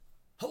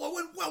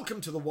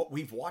Welcome to the What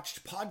We've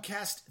Watched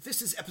podcast.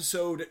 This is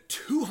episode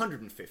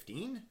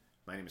 215.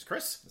 My name is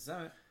Chris. What's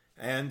that?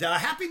 And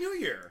Happy New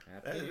Year.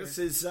 Happy New Year. This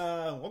is,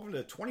 welcome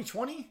to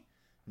 2020.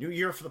 New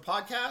year for the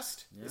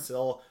podcast. Yeah. This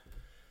is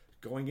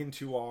going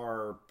into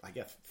our, I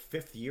guess,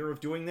 5th year of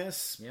doing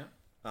this. Yeah.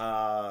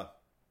 Kind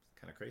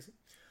of crazy.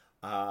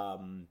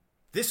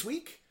 This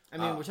week... I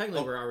mean,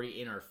 we're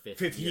already in our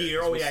fifth year.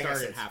 Oh, Oh, we yeah,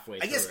 started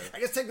halfway through. I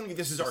guess technically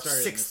this is our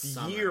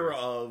 6th year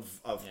of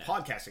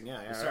podcasting.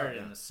 Yeah, we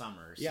started in the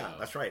summer. So. Yeah,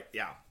 that's right.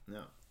 Yeah.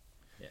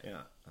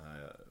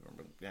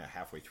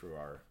 Halfway through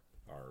our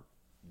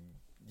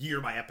year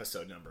by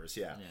episode numbers.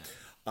 Yeah.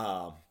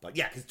 But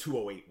yeah, because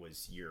 208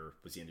 was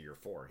the end of year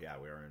 4. Yeah,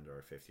 we are into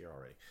our 5th year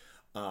already.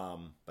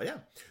 But yeah,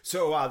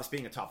 so this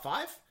being a top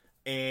 5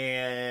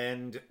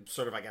 and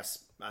sort of, I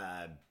guess,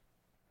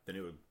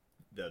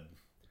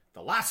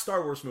 the last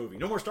Star Wars movie.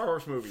 No more Star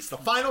Wars movies. The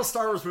final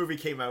Star Wars movie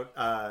came out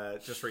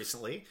just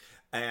recently,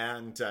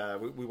 and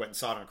we went and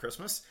saw it on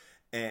Christmas.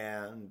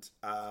 And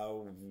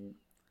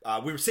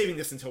we were saving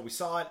this until we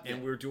saw it, and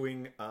we were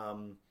doing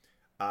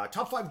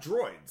top 5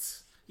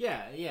 droids.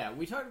 Yeah.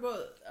 We talked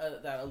about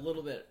that a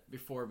little bit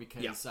before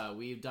because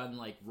we've done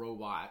like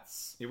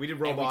robots. Yeah, we did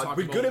robots.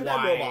 We're good at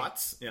that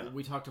robots. Yeah.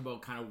 We talked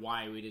about kind of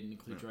why we didn't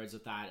include droids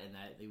with that, and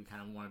that we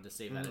kind of wanted to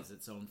save that as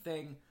its own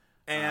thing.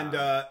 And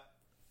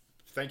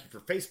thank you for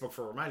Facebook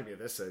for reminding me of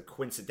this.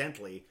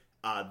 Coincidentally,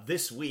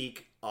 this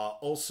week,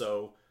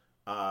 also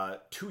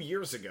 2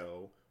 years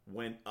ago,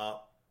 went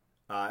up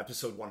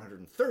episode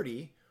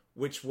 130,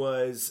 which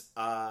was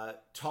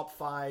top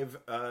 5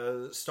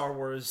 Star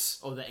Wars.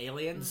 Oh, the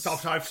aliens?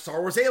 Top 5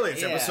 Star Wars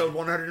aliens, episode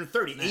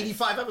 130. Nice.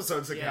 85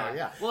 episodes ago,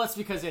 yeah. Well, that's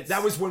because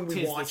that was when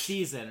we watched the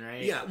season,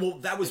 right? Yeah, well,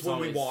 that was when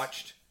we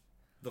watched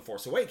The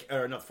Force Awakens,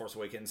 or not The Force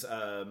Awakens.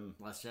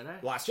 Last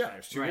Jedi? Last Jedi. It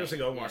was 2 years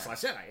ago we watched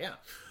Last Jedi, yeah.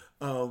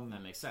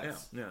 That makes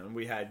sense. Yeah, and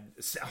we had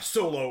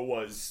Solo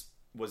was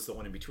the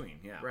one in between.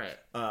 Yeah, right.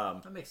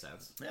 That makes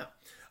sense. Yeah.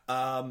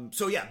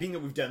 So yeah, being that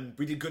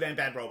we did good and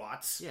bad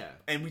robots. Yeah,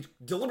 and we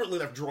deliberately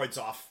left droids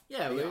off.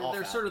 Yeah,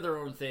 they're sort of their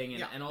own thing,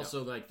 and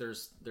also like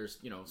there's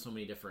so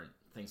many different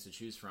things to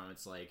choose from.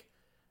 It's like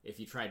if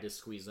you tried to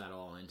squeeze that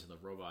all into the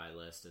robot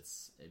list,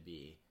 it'd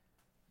be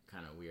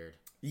kind of weird.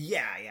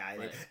 Yeah.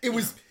 But,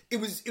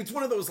 it's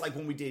one of those like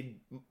when we did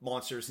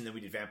monsters and then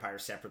we did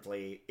vampires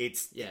separately.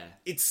 It's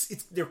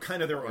they're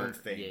kind of their own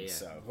thing. Yeah.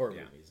 So horror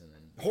movies and then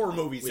horror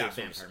movies,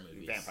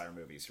 vampire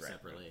movies, right?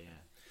 Separately,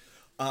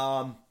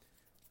 yeah.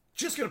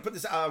 Just gonna put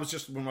this.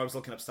 When I was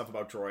looking up stuff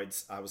about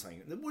droids, I was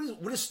like,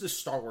 what is the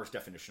Star Wars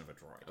definition of a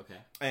droid? Okay,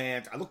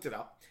 and I looked it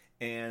up,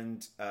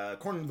 and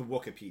according to the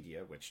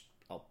Wikipedia, which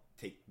I'll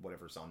take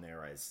whatever's on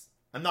there as.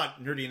 I'm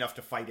not nerdy enough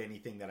to fight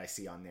anything that I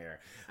see on there.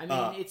 I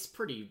mean, it's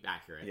pretty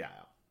accurate. Yeah.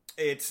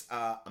 It's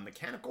a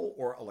mechanical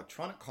or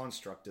electronic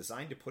construct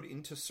designed to put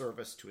into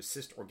service to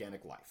assist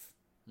organic life.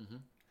 Mm-hmm.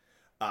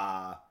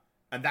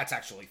 And that's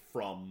actually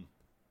from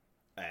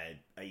a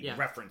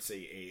reference,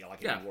 a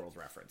world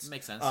reference.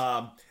 Makes sense.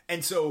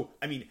 And so,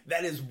 I mean,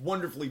 that is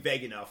wonderfully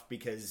vague enough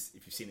because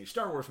if you've seen any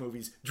Star Wars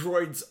movies,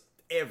 droids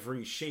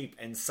every shape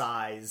and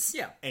size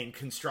and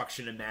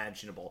construction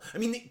imaginable. I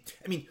mean,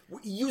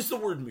 use the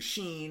word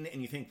machine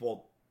and you think,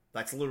 well,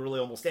 that's literally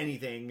almost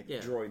anything. Yeah.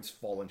 Droids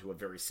fall into a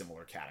very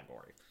similar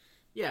category.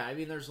 Yeah, I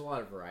mean, there's a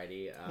lot of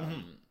variety.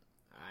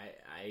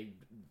 I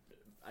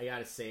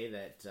gotta say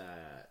that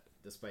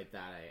despite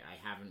that,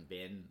 I haven't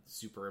been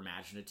super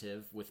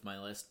imaginative with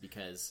my list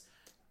because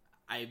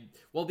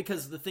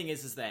because the thing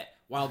is that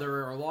while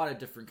there are a lot of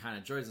different kind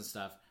of droids and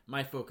stuff,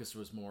 my focus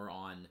was more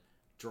on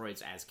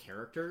droids as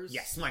characters.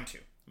 Yes, mine too.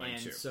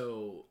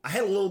 So I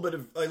had I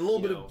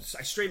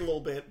strayed a little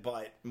bit,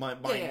 but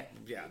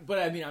yeah. But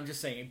I mean, I'm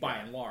just saying by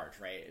and large,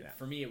 right? Yeah.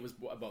 For me, it was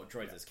about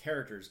droids as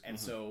characters, and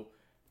so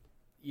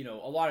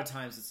a lot of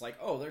times it's like,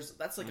 oh,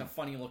 that's like a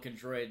funny looking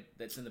droid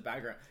that's in the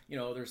background.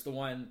 There's the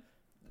one.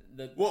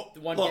 The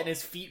one getting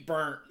his feet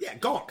burnt. Yeah,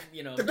 Gonk.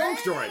 The Gonk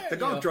droid. The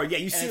Gonk droid. Yeah,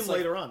 you see him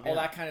later on. All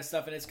that kind of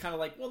stuff, and it's kind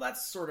of like, well,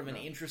 that's sort of an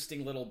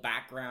interesting little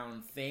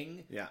background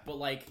thing. Yeah, but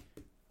like.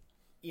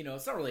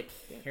 It's not really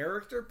a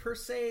character per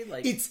se.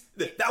 Like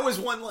that was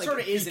one like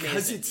sort of is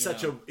because it's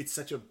such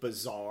a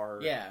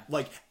bizarre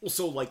like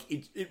also like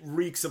it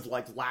reeks of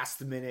like last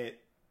minute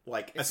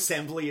like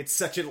assembly. It's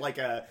such a like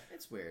a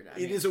it's weird.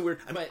 It is a weird.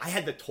 I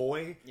had the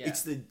toy. Yeah.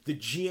 It's the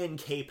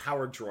GNK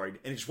power droid,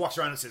 and it just walks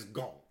around and says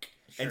Gonk.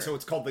 Sure. And so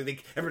it's called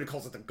everybody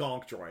calls it the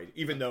Gonk droid,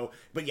 even though.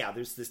 But yeah,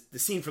 there's the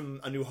scene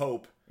from A New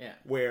Hope,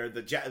 where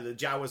the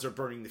Jawas are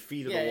burning the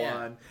feet of the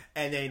one,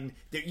 and then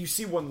you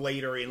see one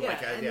later in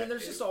like a. And then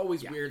there's just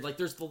always weird, like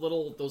there's those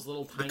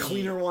little tiny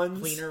cleaner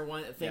ones,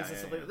 things and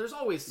stuff like that. There's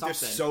always something.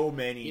 There's so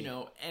many,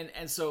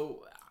 and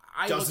so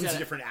I dozens of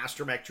different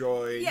astromech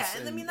droids. Yeah,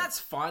 and I mean that's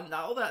fun.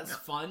 All that's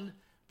fun.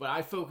 But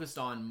I focused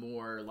on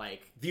more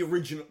like the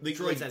original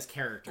droids as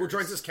characters, or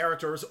droids as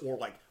characters, or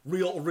like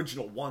real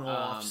original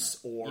one-offs,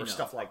 or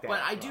stuff like that. But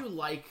I do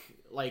like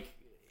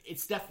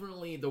it's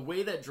definitely the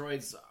way that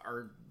droids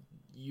are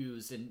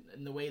used, and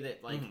the way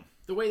that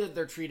the way that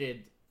they're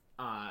treated,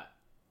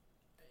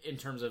 in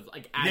terms of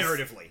like as,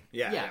 narratively,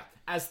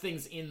 as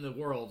things in the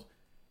world.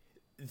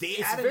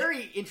 it's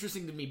very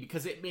interesting to me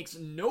because it makes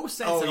no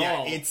sense at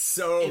all. It's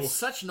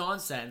such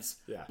nonsense.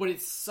 Yeah. But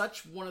it's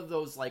such one of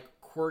those like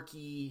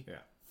quirky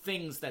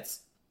things that's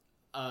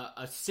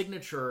a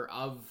signature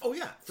of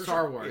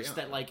Star Wars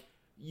that like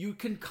you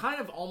can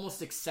kind of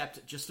almost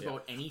accept just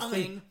about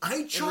anything.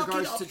 I chalk in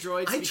regards it up to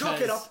droids. I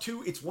chalk it up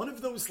to it's one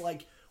of those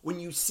like when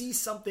you see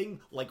something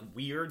like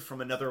weird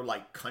from another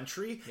like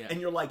country and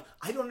you're like,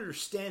 I don't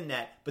understand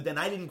that, but then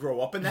I didn't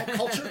grow up in that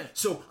culture,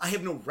 so I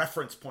have no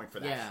reference point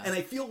for that. Yeah. And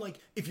I feel like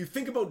if you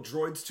think about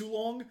droids too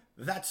long,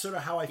 that's sort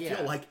of how I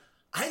feel like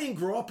I didn't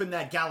grow up in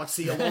that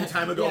galaxy a long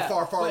time ago,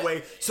 far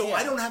away, so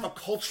I don't have a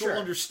cultural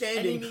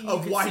understanding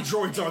of why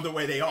droids are the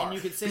way they are. And you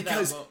could say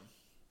because that about...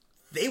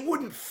 they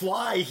wouldn't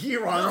fly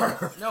here on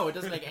Earth. No, it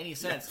doesn't make any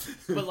sense.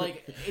 But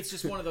like, it's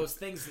just one of those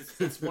things.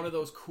 It's one of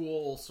those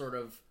cool sort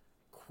of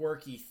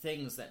quirky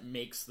things that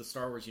makes the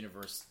Star Wars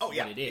universe what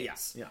it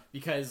is. Yeah.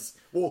 Because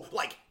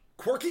like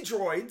quirky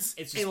droids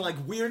and like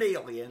weird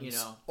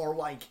aliens are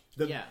like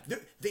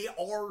they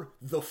are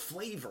the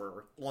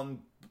flavor on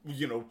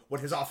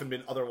what has often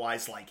been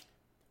otherwise like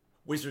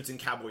wizards and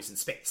cowboys in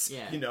space.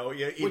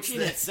 Which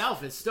in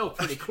itself is still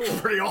pretty cool,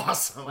 pretty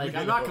awesome. Like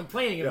I'm not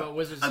complaining about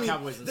wizards and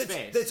cowboys in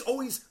space. That's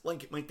always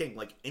like my thing.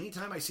 Like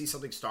anytime I see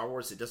something Star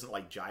Wars that doesn't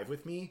like jive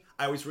with me,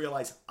 I always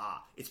realize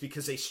it's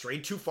because they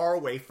strayed too far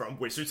away from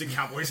wizards and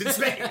cowboys in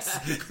space.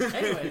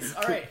 Anyways,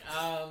 all right.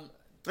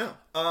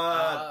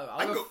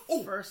 I can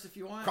go first if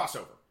you want.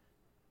 Crossover.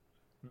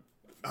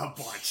 A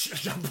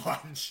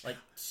bunch. Like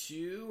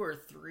 2 or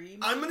 3. Maybe?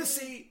 I'm gonna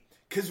say.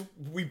 Because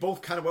we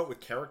both kind of went with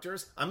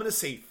characters, I'm going to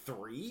say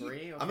 3. 3?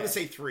 Okay. I'm going to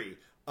say 3.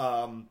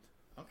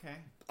 Okay.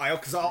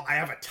 Because I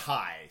have a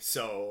tie,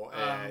 so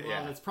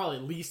it's probably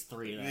at least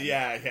 3. Then.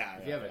 Yeah.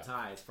 If you have a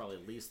tie, it's probably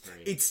at least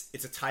 3. It's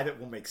a tie that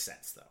will make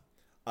sense,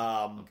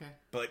 though. Okay.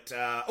 But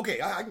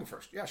okay, I can go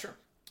first. Yeah, sure.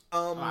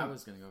 I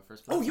was going to go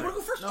first. Oh, you want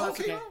to go first? No,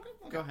 okay.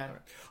 Go ahead.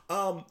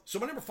 Right. So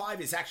my number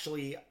 5 is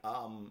actually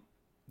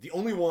the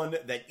only one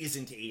that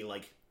isn't a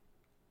like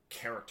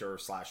character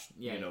 /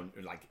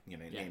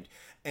 named,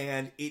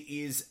 and it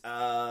is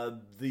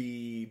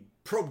the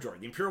probe droid,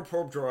 the Imperial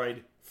probe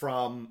droid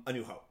from A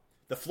New Hope,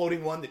 the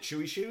floating one that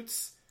Chewie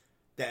shoots.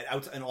 That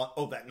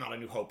not A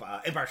New Hope,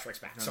 Empire Strikes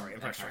Back. Sorry,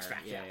 Empire Strikes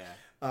Back.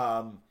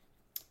 I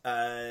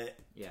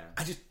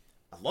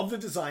love the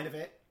design of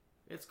it.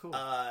 It's cool.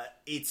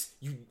 It's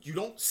you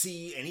don't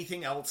see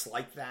anything else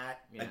like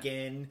that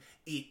again.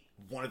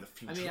 One of the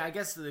few. I mean, I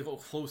guess the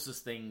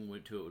closest thing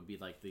to it would be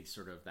like the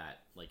sort of that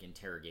like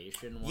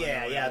interrogation one.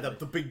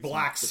 The big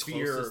black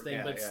sphere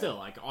thing, but still,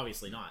 like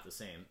obviously not the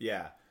same.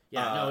 Yeah.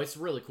 No, it's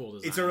really cool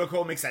design. It's a real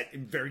cool. It makes that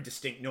very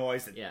distinct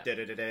noise.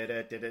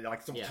 That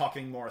like some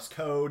talking Morse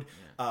code.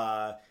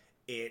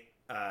 It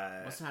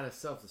must have had a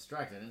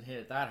self-destruct. I didn't hit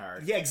it that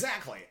hard. Yeah,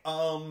 exactly.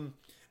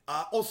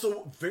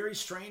 Also, very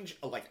strange.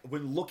 Like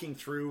when looking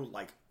through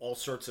like all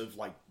sorts of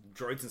like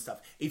droids and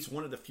stuff, it's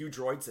one of the few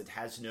droids that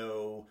has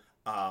no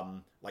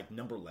like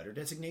number letter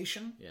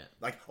designation. Yeah.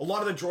 Like a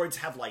lot of the droids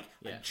have like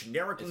a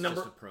generic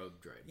number. Just a probe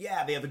droid.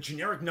 Yeah, they have a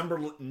generic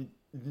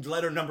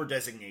letter number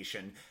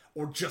designation,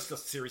 or just a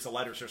series of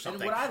letters or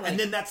something. And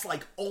then that's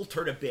like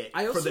altered a bit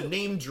for the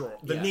named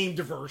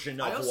version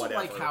of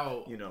whatever.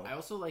 I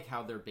also like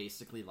how they're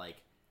basically like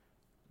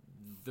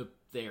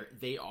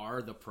they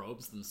are the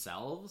probes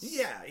themselves.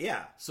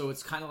 Yeah. So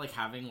it's kind of like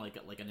having like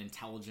an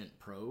intelligent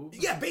probe.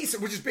 Yeah,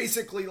 which is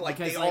basically like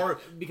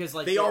because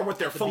they are what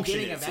their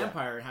function is. At the beginning of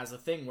Empire, it has a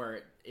thing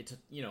where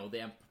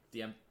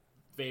the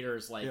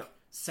invaders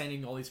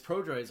sending all these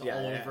probe droids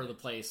all over the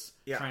place,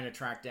 trying to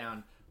track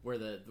down where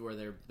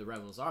the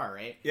rebels are,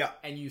 right? Yeah.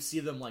 And you see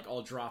them like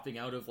all dropping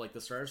out of like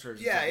the Star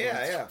Destroyers.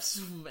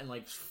 And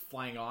like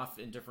flying off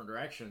in different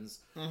directions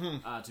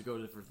to go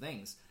to different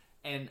things.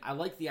 And I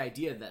like the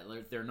idea that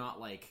they're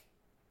not like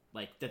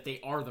that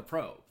they are the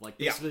probe. Like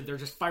basically they're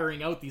just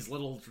firing out these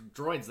little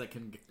droids that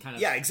can kind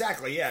of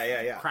exactly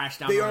crash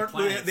down. They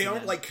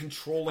aren't like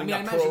controlling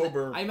a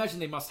probe. I imagine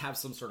they must have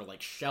some sort of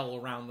like shell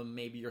around them,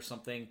 maybe or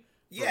something.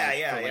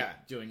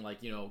 Doing like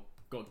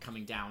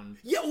coming down.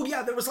 There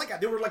was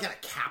they were like in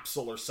a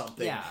capsule or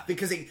something. Yeah,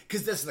 because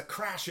there's the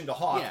crash into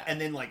Hoth, and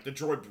then like the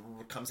droid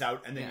comes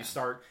out, and then you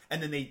start,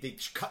 and then they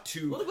cut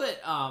to a little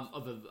bit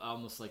of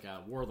almost like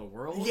a War of the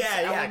Worlds.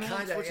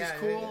 Kind of, which is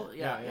cool.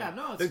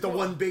 No, it's the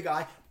one big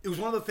eye. It was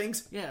one of the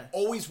things. Yeah,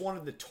 always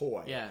wanted the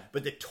toy. Yeah,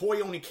 but the toy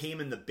only came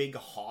in the big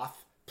Hoth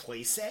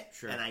playset,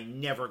 and I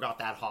never got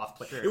that Hoth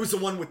play. Sure. It was the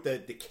one with the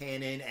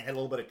cannon and had a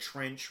little bit of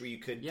trench where you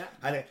could.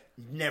 I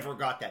never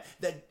got that.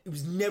 That it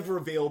was never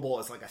available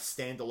as like a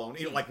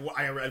standalone. Like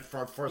I read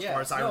for as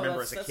far as I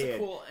remember as a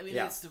kid.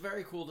 It's a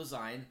very cool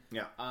design.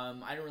 Yeah. I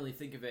didn't really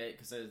think of it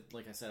because,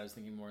 like I said, I was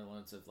thinking more along the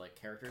lines of like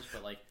characters,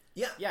 but like.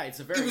 Yeah, it's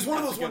a very. It was one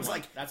of those ones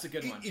like that's a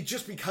good one.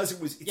 Just because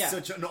it's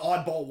such an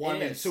oddball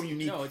one and so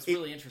unique. No, it's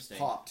really interesting.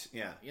 Popped.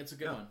 Yeah, it's a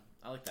good one.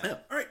 I like that. Yeah.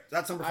 All right,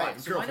 that's number 5.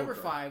 Right, so my number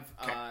 5.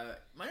 Okay.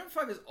 My number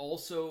 5 is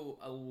also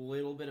a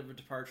little bit of a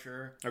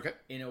departure. Okay.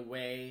 In a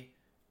way,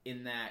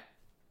 in that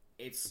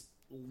it's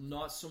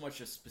not so much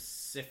a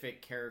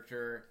specific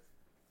character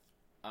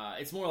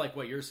It's more like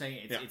what you're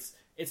saying.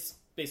 It's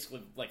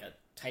basically like a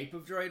type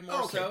of droid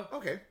more so.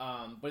 Okay.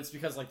 But it's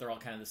because like they're all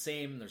kind of the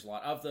same. There's a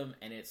lot of them,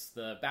 and it's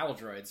the battle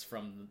droids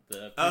from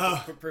the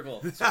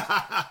prequel,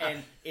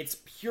 and it's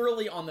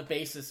purely on the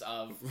basis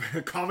of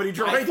comedy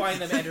droid.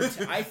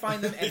 I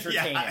find them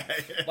entertaining.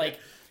 Like,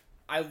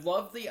 I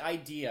love the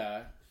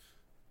idea.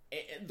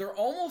 They're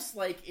almost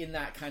like in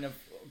that kind of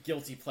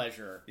guilty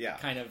pleasure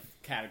kind of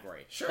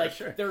category. Sure.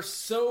 They're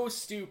so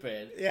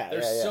stupid.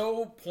 They're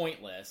so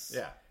pointless.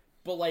 Yeah.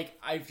 But like,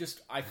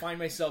 I find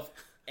myself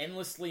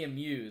endlessly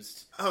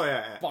amused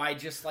by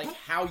just like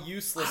how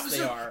useless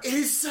they are. It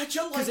is such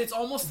a because it's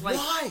almost like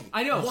why?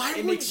 I know why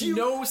it makes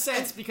no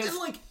sense because and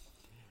like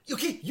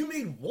okay, you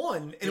made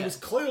one and it was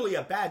clearly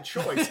a bad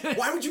choice.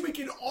 Why would you make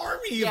an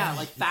army? Of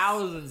like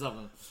thousands of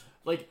them.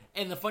 Like,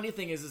 and the funny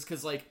thing is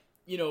because like,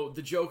 you know,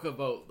 the joke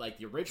about like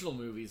the original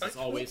movies is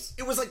always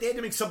it was like they had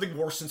to make something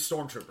worse than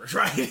stormtroopers,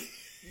 right?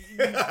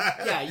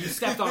 You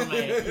stepped on my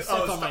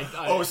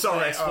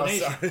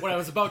explanation. What I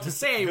was about to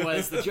say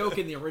was the joke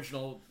in the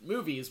original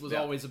movies was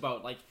always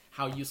about like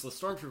how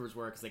useless stormtroopers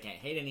were because they can't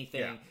hate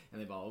anything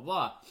and they blah blah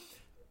blah.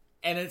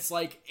 And it's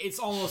like it's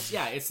almost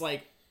it's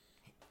like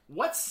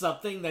what's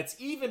something that's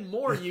even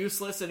more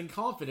useless and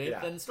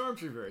incompetent than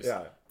stormtroopers?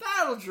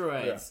 Battle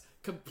droids,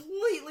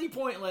 completely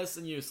pointless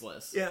and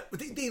useless. Yeah, but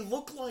they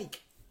look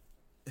like.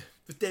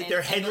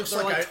 Their head looks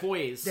like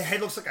toys. Their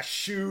head looks like a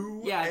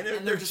shoe. Yeah,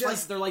 and they're just like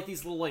they're like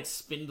these little like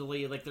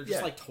spindly, like they're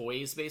just like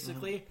toys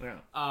basically.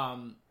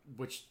 Mm-hmm.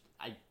 Which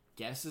I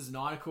guess is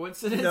not a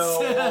coincidence. No,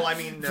 well, I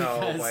mean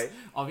no. Like,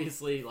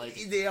 obviously, like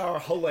they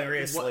are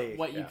hilariously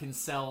what you can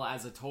sell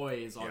as a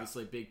toy is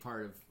obviously a big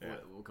part of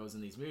what goes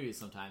in these movies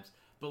sometimes.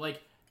 But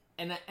like,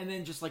 and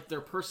then just like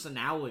their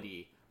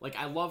personality. Like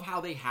I love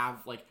how they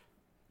have like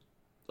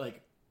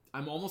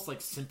I'm almost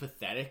like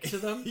sympathetic to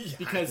them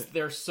because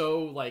they're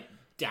so like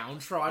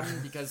downtrodden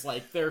because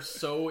like they're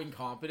so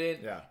incompetent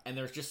and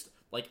they're just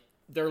like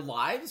their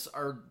lives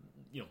are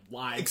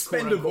lives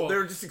expendable.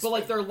 They're just but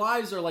like their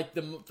lives are like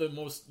the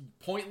most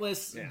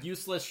pointless,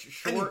 useless,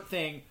 short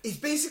thing. It's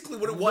basically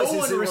what it was. No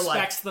one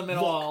respects them at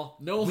all.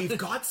 No, we've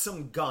got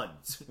some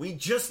guns. We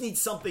just need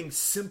something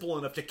simple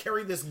enough to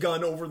carry this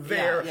gun over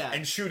there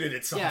and shoot it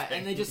at something. Yeah,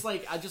 and they just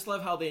like I just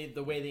love how the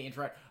way they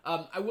interact.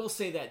 I will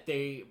say that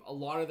a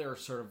lot of their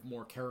sort of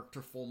more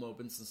characterful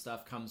moments and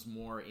stuff comes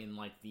more in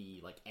like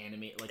the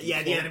animate the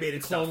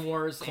animated Clone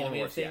Wars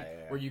animated thing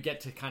where you get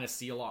to kind of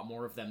see a lot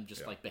more of them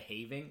just like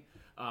behaving.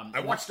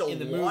 I watched a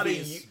lot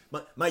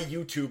of my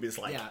YouTube is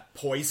like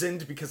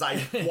poisoned because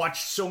I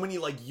watched so many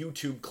like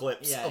YouTube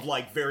clips of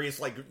like various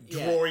like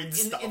droid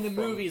stuff in the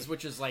movies,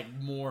 which is like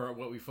more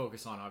what we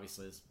focus on.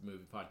 Obviously, is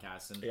movie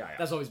podcasts, and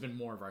that's always been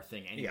more of our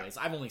thing. Anyways,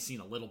 I've only seen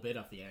a little bit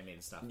of the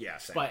animated stuff. Yeah,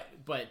 same.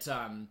 but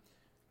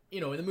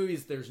in the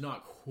movies, there's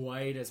not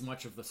quite as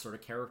much of the sort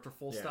of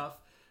characterful stuff.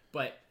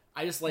 But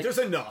I just like there's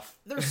enough.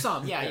 There's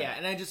some,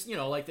 and I just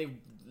like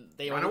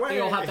they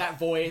all have that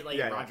voice, like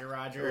Roger.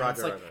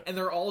 And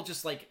they're all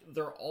just like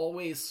they're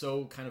always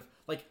so kind of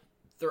like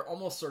they're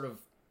almost sort of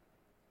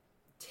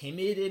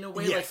timid in a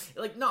way,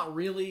 like not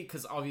really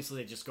because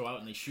obviously they just go out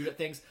and they shoot at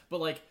things, but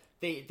like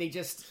they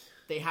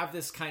have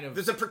this kind of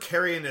there's a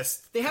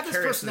precarious. They have this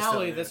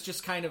personality that's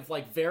just kind of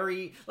like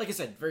very, like I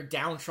said, very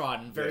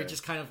downtrodden, very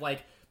just kind of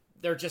like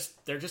they're just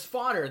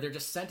fodder. They're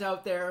just sent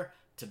out there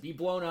to be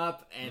blown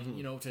up and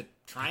to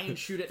try and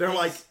shoot at they're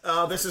things.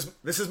 like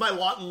this is my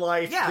lot in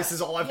life. This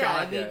is all I've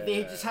got. And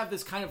they just have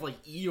this kind of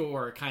like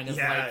Eeyore kind of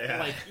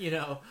like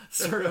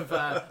sort of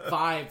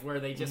vibe where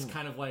they just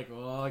kind of like,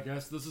 well, I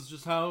guess this is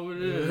just how it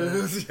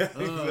is.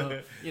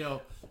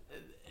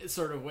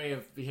 Sort of way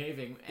of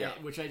behaving,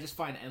 which I just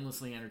find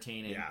endlessly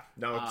entertaining.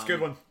 It's a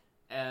good one.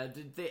 I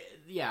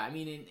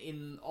mean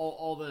in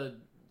all the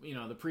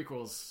the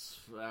prequels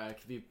can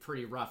be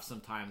pretty rough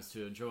sometimes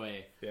to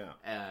enjoy.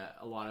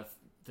 A lot of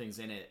things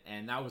in it,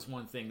 and that was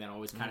one thing that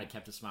always kind of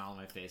kept a smile on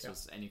my face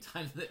was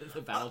anytime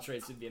the battle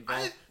traits would be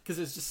involved because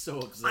it's just so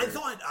absurd. I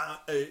thought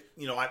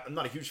I'm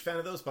not a huge fan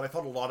of those, but I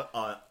thought a lot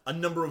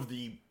of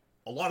the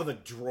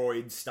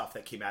droid stuff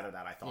that came out of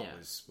that I thought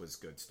was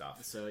good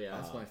stuff. So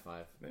that's my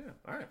 5.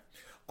 All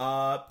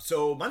right.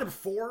 So my number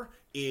 4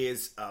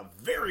 is a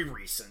very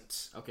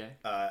recent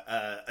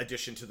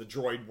addition to the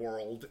droid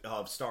world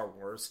of Star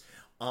Wars.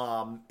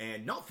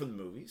 And not from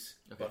the movies,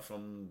 but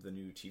from the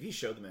new TV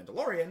show, The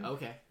Mandalorian.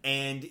 Okay.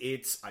 And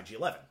it's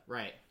IG-11.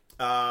 Right.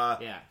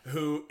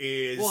 Who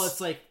is... Well,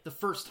 it's like the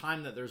first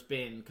time that there's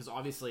been... Because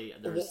obviously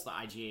there's the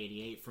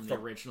IG-88 from the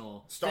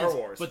original... Star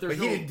Wars. But there's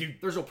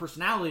no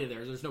personality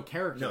there. There's no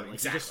character. No, like,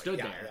 exactly. He just stood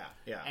there.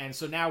 Yeah. And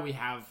so now we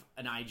have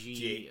an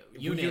IG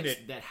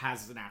unit that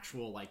has an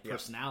actual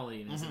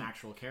personality and is an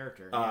actual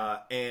character.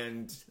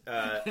 And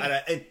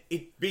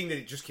it being that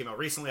it just came out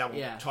recently, I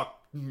won't talk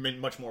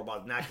much more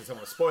about that because I don't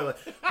want to spoil it.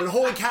 But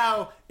holy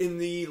cow, in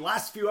the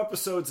last few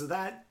episodes of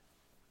that,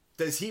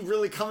 does he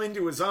really come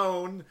into his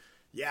own?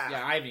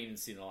 Yeah, I haven't even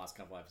seen the last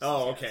couple episodes.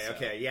 Oh,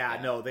 okay,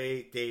 no,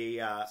 they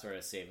sort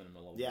of saving him a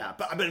little. Yeah,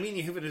 but I mean,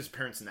 you have his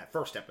appearance in that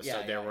first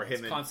episode where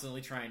him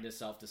constantly trying to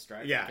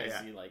self-destruct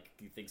because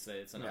he thinks that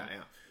it's enough.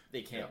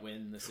 they can't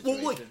win the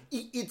situation. Well, look,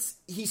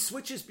 he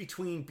switches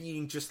between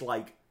being just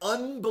like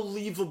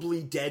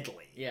unbelievably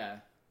deadly. Yeah.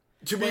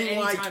 To but being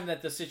like anytime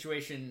that the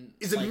situation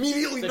is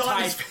immediately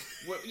not his...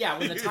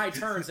 when the tide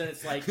turns and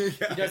it's like he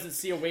doesn't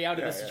see a way out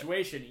of the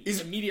situation,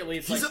 immediately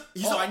it's like,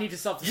 I need to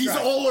self-destruct. He's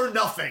all or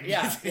nothing.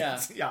 Yeah.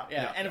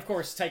 And of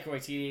course, Taika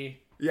Waititi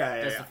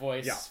does the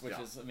voice, which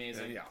is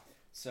amazing.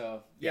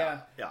 So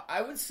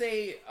I would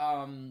say,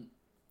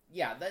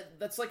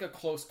 that's like a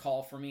close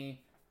call for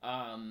me.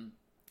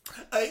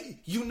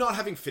 You not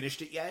having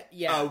finished it yet,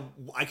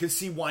 I could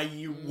see why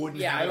you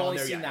wouldn't. I've only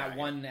seen that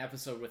one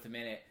episode with him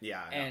in it.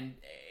 And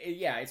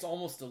it's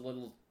almost a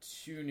little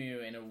too new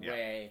in a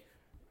way.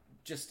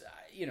 Just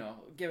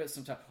give it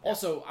some time.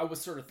 Also, I was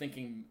sort of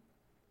thinking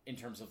in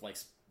terms of like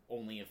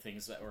only of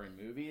things that were in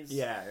movies.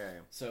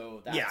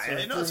 So that sort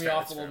of threw me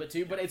off a little bit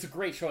too. But it's a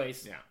great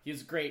choice.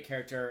 He's a great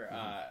character.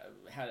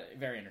 Had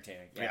very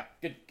entertaining.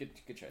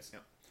 Good choice.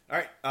 All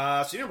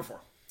right. So your number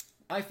 4.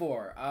 My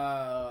 4.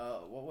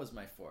 What was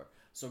my 4?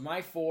 So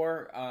my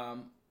 4,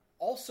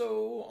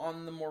 also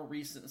on the more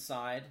recent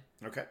side.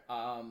 Okay.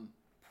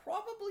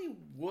 Probably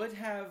would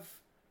have.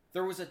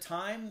 There was a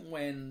time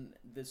when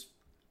this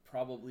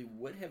probably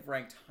would have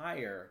ranked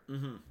higher,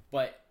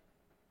 but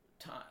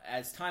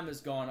as time has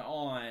gone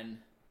on,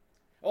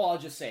 I'll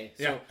just say.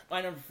 So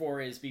my number 4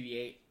 is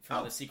BB-8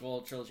 from the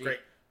sequel trilogy. Great.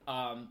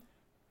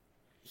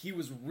 He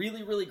was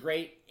really, really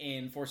great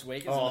in Force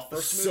Awakens in the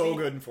first movie. So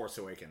good in Force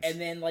Awakens.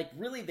 And then,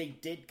 really, they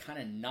did kind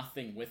of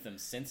nothing with him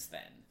since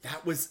then.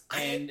 That was...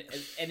 And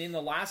in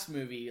the last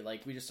movie,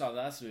 we just saw the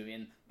last movie,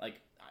 and,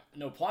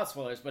 no plot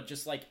spoilers, but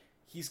just,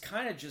 he's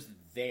kind of just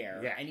there.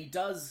 Yeah. And he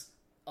does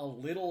a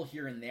little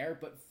here and there,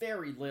 but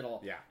very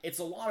little. Yeah. It's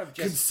a lot of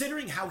just...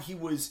 Considering how he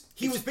was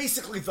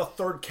basically the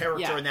third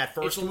character in that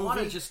first movie. It's a lot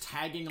of just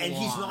tagging along. And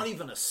he's not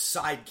even a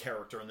side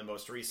character in the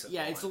most recent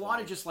one. It's a lot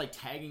of just,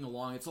 tagging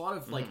along. It's a lot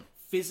of,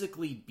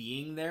 physically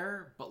being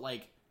there, but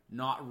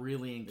not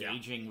really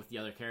engaging with the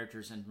other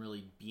characters and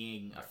really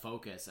being a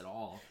focus at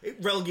all. It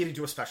relegated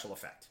to a special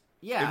effect.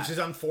 Yeah. Which is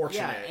unfortunate.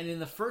 Yeah, and in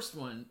the first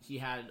one, he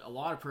had a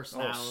lot of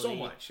personality. Oh, so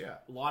much, yeah.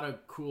 A lot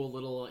of cool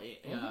little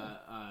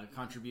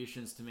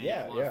contributions to make.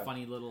 A lot of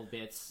funny little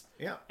bits.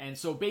 Yeah. And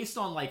so based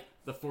on,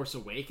 The Force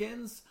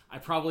Awakens, I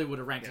probably would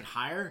have ranked it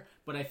higher,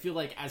 but I feel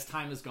like as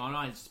time has gone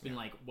on, it's just been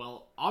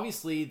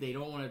obviously they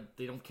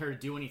don't care to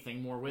do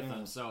anything more with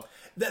him, so...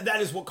 That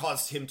is what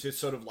caused him to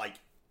sort of,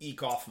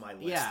 eke off my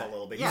list a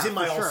little bit. He's in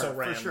my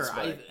also-rans. For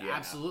sure,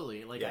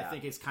 absolutely. I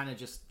think it's kind of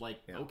just,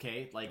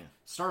 okay,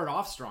 started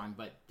off strong,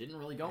 but didn't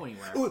really go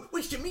anywhere.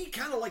 Which to me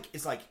kind of,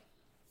 is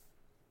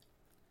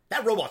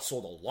that robot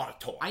sold a lot of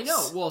toys. I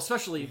know. Well,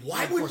 especially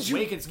when Force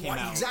Awakens came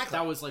out. Exactly.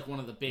 That was one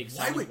of the big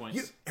selling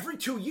points. Every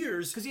 2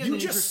 years, because you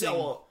just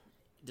sell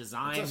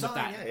design with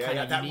that kind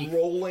of that unique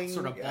rolling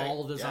sort of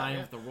ball design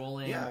with the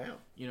rolling.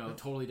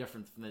 Totally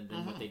different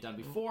than what they'd done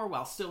before,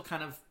 while still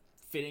kind of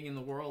fitting in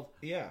the world.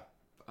 Yeah.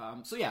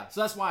 So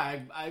that's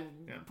why I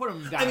put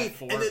him down at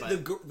 4. And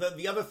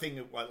the other thing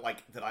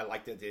that I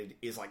liked that did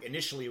is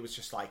initially it was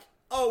just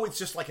it's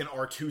just an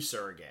R2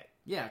 surrogate.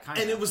 Yeah, kind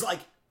of. And it was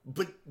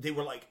but they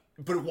were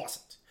but it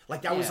wasn't.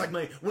 That was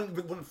my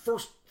when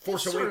first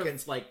Force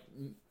Awakens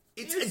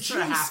it's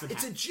adjacent.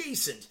 It's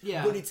adjacent.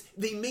 Yeah. But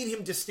they made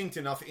him distinct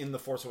enough in the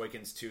Force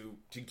Awakens to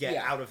get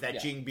out of that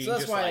Jing being so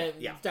that's just why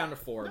it's down to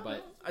 4,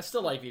 but I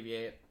still like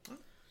BB-8.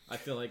 I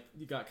feel like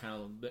you got kind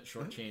of a bit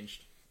shortchanged.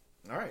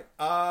 All right.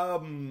 All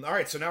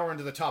right. So now we're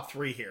into the top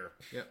 3 here.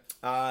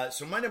 Yep.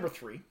 So my number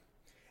 3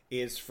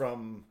 is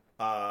from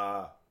one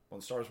of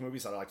the Star Wars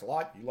movies I liked a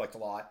lot. You liked a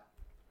lot.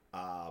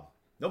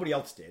 Nobody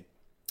else did.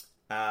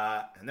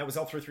 And that was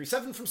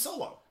L337 from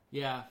Solo.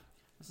 Yeah.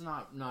 That's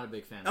not a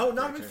big fan. Oh,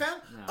 not a big fan?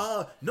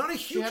 No. Not a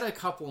huge... She had a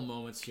couple of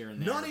moments here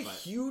and there. Not a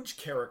huge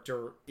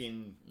character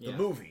in the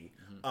movie.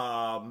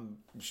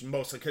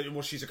 Mostly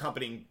because she's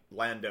accompanying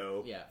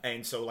Lando,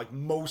 and so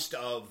most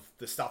of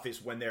the stuff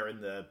is when they're in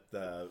the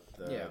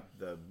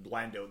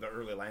Lando, the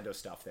early Lando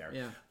stuff there.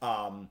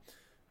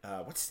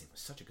 What's his name? Was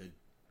such a good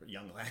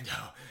young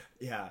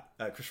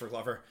Lando. Christopher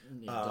Glover.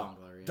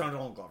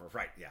 Donald Glover.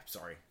 Right. Yeah.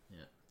 Sorry.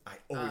 Yeah. I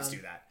always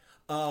do that.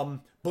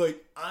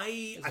 But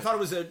I thought it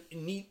was a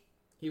neat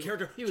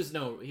character. He wasn't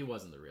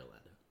the real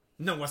Lando.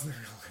 No, it wasn't the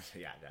real Lando.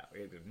 Yeah,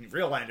 no,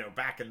 real Lando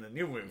back in the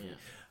new movie.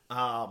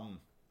 Yeah.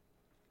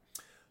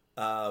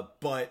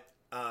 But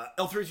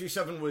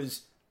L337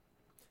 was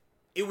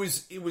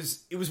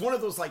one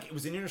of those it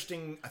was an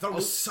interesting. I thought it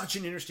was such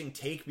an interesting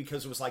take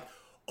because it was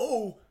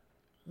oh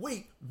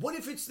wait, what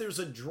if there's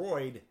a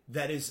droid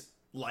that is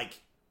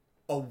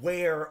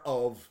aware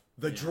of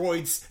the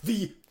droids,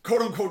 the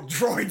quote unquote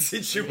droid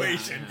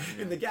situation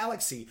in the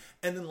galaxy,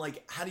 and then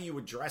how do you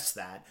address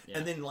that,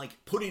 and then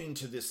put it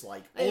into this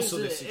also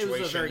this situation.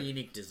 It was a very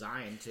unique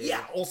design too.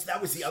 Yeah, also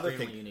that was the other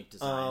thing. Unique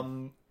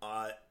design.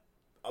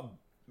 A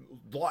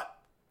lot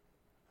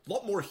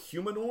lot more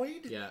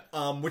humanoid.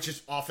 Which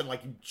is often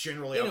like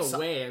generally in a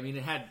way. I mean,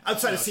 it had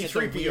outside of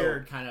C-3PO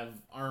weird kind of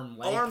arm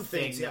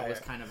thing that was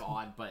kind of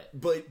odd, but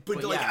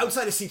like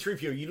outside of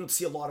C-3PO, you don't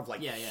see a lot of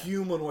like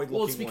humanoid.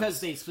 Well, it's because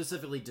they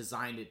specifically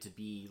designed it to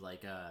be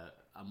like a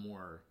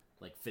more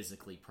like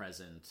physically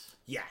present.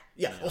 Yeah.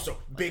 Also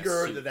like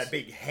bigger, that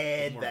big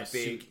head, that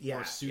big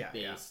more suit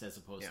based as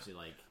opposed to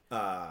like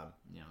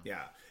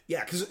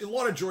because a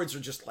lot of droids are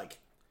just like.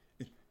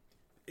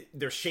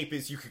 Their shape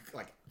is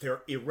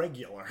they're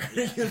irregular,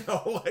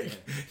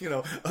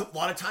 a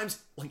lot of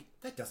times like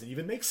that doesn't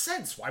even make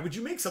sense. Why would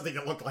you make something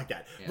that looked like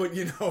that? But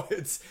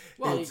it's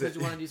because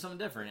you want to do something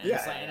different. And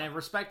and I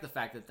respect the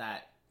fact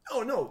that.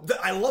 Oh no,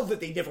 I love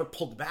that they never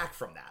pulled back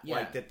from that.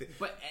 Yeah,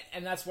 but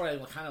that's what I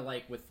kind of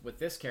like with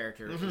this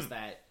character is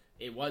that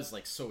it was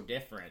like so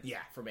different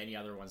from any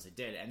other ones they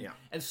did,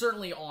 and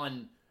certainly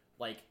on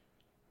like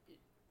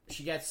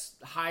she gets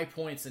high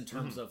points in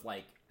terms of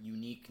like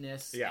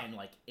uniqueness and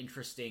like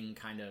interesting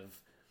kind of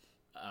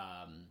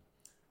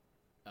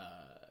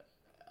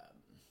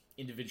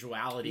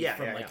individuality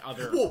from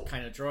other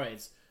kind of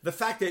droids. The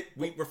fact that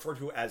we refer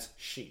to her as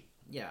she.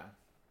 Yeah.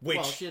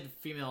 Which, she had a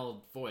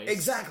female voice.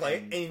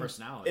 Exactly. And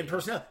personality.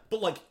 But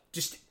like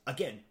just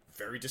again,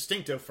 very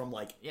distinctive from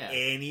like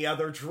any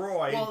other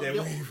droid.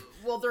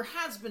 Well, there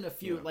has been a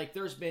few. Like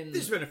there's been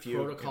a few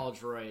protocol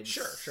droids.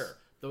 Sure.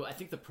 Though I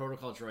think the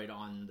protocol droid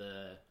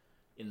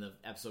in the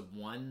episode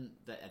 1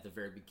 that at the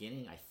very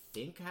beginning I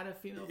think had a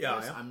female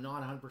voice. I'm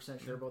not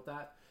 100% sure about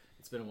that.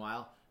 It's been a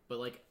while, but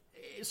like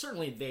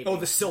certainly they. Oh,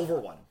 the silver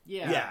one.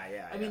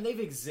 Yeah. I mean, they've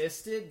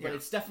existed, but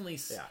it's definitely.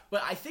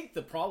 But I think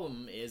the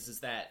problem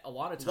is that a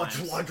lot of times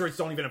a lot of droids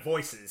don't even have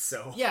voices.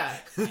 So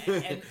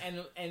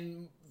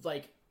and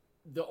like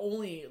the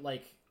only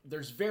like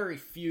there's very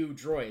few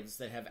droids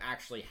that have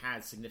actually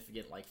had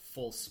significant like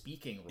full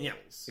speaking roles. Yeah,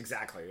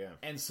 exactly. Yeah,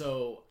 and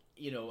so.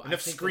 Enough I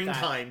think screen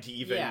time to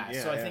even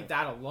so I think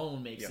that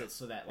alone makes it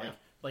so that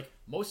like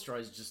most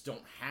droids just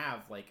don't have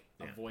like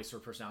a voice or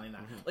personality in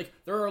that. Like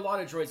there are a lot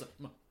of droids,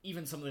 like,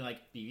 even something like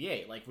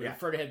BB-8. Like we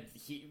refer to him,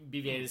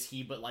 BB-8 as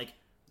he, but like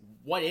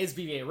what is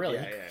BB-8 really?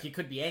 He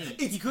could be any.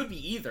 He could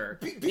be either.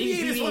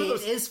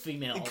 BB-8 is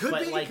female,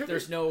 but like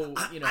there's no.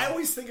 I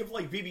always think of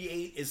like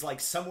BB-8 is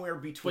like somewhere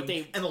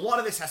between. And a lot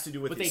of this has to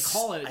do with. But they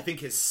call it. I think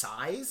his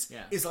size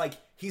is like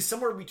he's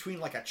somewhere between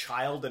like a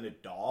child and a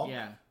dog.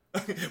 Yeah.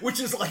 Which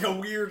is like a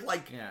weird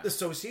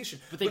association.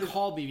 But they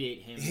call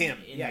BB-8 him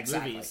in the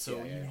exactly. movies,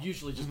 so you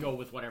usually just go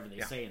with whatever they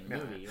say in the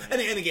movie. Right?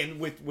 And again,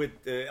 with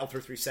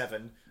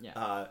L337,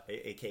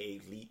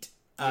 aka Leet,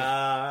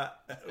 a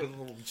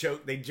little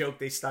joke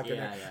they stuck in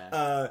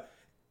there.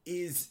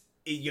 Is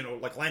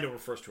like Lando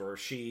refers to her,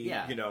 she,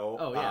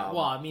 well,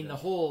 I mean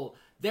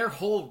their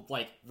whole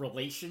like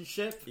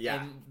relationship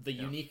and the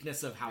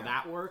uniqueness of how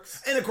that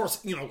works. And of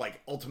course, like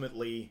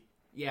ultimately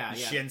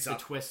she ends up,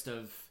 the twist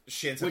of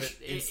which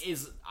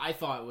is I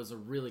thought it was a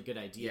really good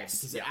idea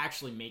because it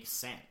actually makes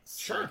sense.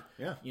 Sure.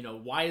 Like,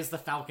 why is the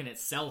Falcon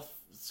itself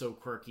so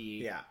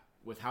quirky?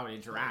 With how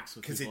it interacts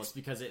with people, it's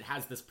because it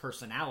has this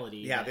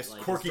personality. This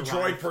quirky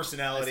droid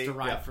personality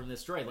derived from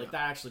this droid. Like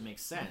that actually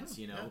makes sense.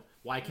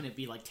 Why can it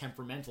be like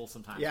temperamental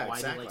sometimes?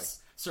 Why do like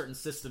certain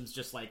systems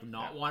just like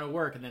not want to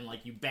work, and then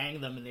like you bang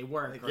them and they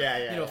work?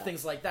 Or,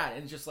 things like that.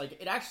 And just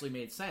like it actually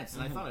made sense,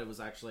 and I thought it was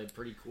actually a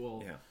pretty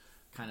cool.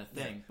 Kind of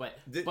thing, but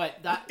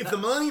if the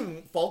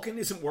Millennium Falcon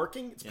isn't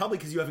working, it's probably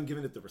because you haven't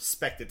given it the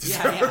respect it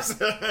deserves.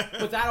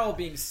 But that all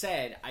being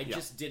said, I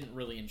just didn't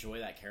really enjoy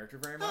that character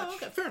very much. Oh,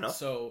 okay. Fair enough.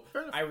 So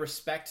I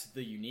respect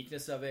the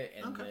uniqueness of it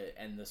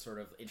and the sort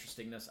of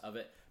interestingness of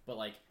it, but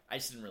like I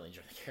just didn't really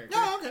enjoy the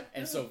character.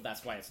 And so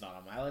that's why it's not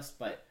on my list.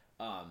 But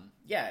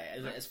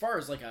as far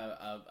as like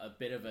a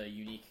bit of a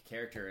unique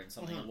character and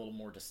something a little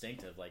more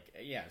distinctive, like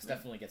it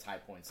definitely gets high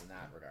points in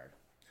that regard.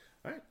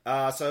 All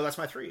right, so that's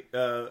my 3,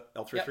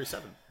 L337.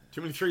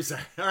 Too many 3s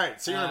there. All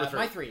right, so you're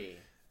number 3.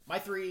 My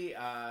 3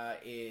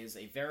 is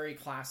a very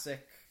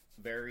classic,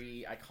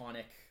 very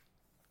iconic,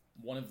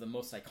 one of the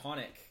most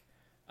iconic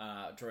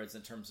droids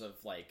in terms of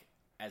like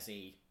as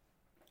a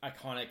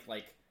iconic,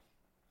 like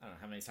I don't know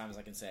how many times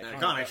I can say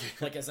iconic.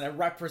 Like as a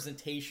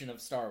representation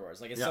of Star Wars,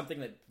 like it's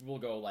something that will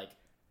go like,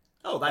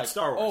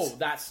 Star Wars. Oh,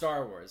 that's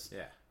Star Wars.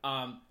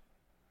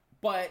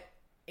 But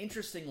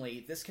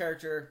interestingly, this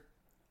character.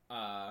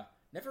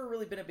 Never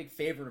really been a big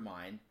favorite of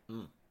mine.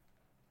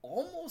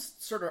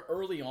 Almost sort of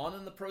early on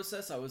in the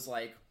process, I was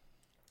like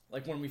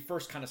when we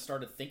first kind of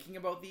started thinking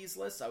about these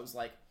lists, I was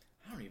like,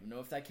 I don't even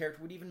know if that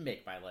character would even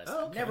make my list.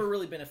 I've never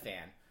really been a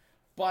fan.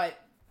 But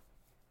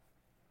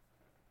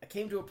I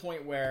came to a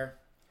point where,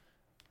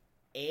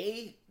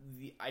 I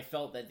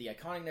felt that the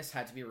iconicness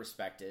had to be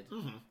respected.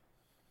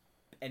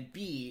 And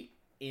B,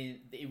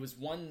 it was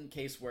one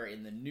case where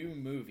in the new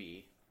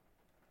movie...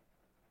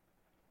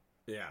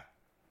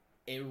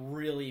 it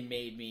really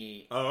made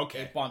me...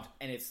 It bumped,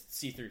 and it's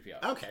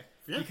C-3PO. Okay.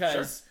 Yeah,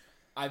 because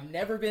I've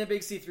never been a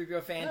big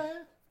C-3PO fan.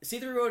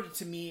 C-3PO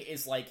to me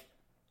is like...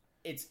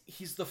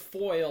 he's the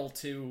foil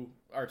to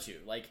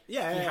R2. Like, he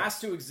has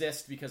to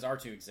exist because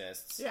R2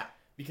 exists. Yeah.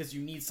 Because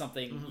you need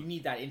something... You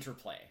need that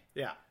interplay.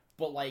 Yeah.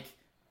 but like,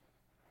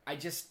 I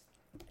just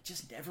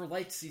never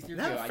liked C-3PO.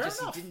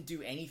 No, He didn't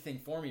do anything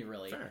for me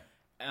really. Fair.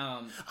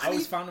 I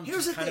always found him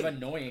just kind of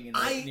annoying in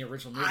the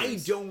original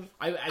movies.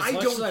 I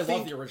love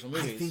the original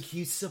movies. I think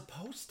he's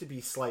supposed to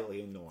be slightly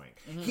annoying.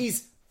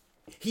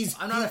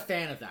 I'm not a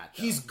fan of that,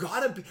 though. He's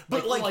gotta be,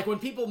 but like when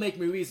people make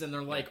movies and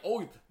they're like,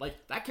 "Oh, like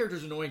that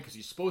character's annoying because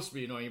he's supposed to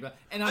be annoying,"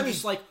 and I'm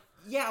just like,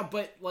 "Yeah,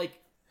 but like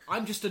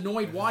I'm just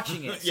annoyed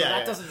watching it, so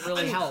that doesn't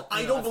really help."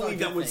 I don't believe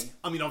that was.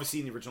 I mean, obviously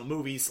in the original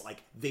movies,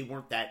 like they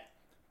weren't that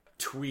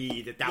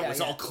twee that was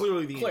all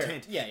clearly the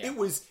intent.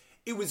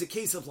 It was a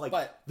case of like,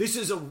 this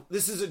is a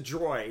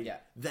droid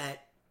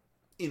that,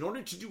 in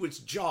order to do its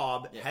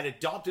job, had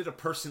adopted a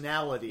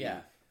personality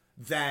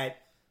that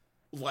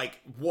like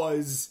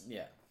was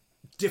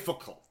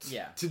difficult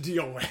to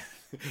deal with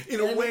in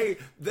a way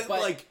that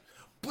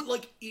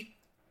it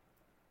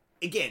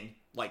again,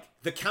 like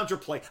the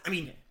counterplay. I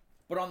mean,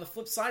 but on the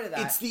flip side of that,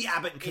 it's the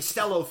Abbott and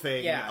Costello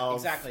thing.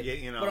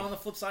 Exactly. You know. But on the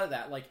flip side of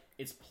that, like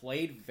it's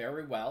played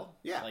very well.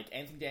 Yeah, like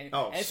Anthony Daniels.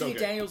 Oh, Anthony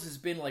Daniels has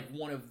been like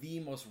one of the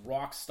most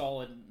rock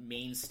solid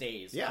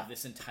mainstays of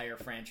this entire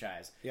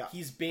franchise. Yeah,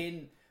 he's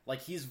been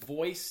like he's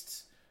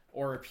voiced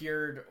or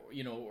appeared,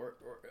 or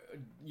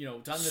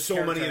done this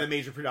so many of the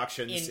major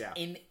productions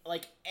in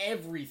like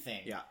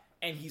everything. Yeah.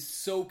 And he's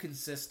so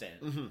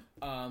consistent,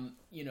 and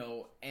we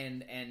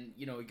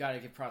got to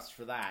give props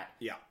for that.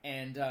 Yeah,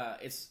 and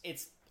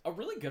it's a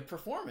really good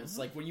performance.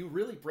 Like when you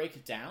really break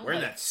it down,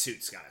 wearing that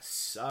suit's gotta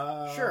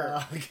suck.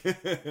 Sure,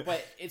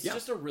 but it's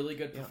just a really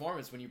good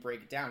performance when you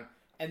break it down.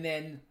 And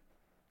then,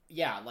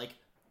 like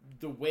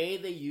the way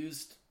they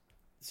used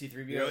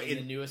C-3PO in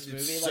the newest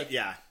movie, like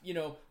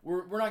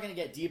we're not going to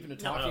get deep into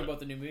talking about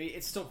the new movie.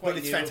 It's still quite, but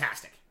it's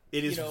fantastic.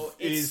 It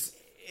is.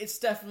 It's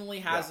definitely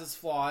has its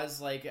flaws.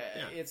 Like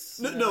it's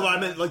no, I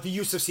meant like the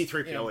use of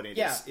C-3PO in it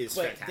is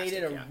but fantastic. They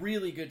did a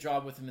really good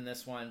job with him in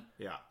this one.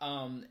 Yeah.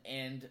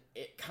 And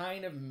it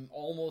kind of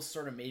almost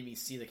sort of made me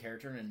see the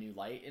character in a new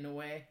light in a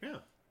way. Yeah.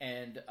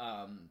 And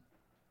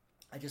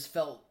I just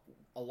felt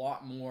a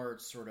lot more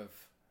sort of,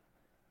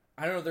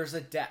 I don't know. There's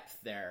a depth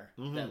there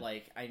that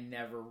like I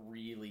never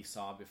really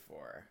saw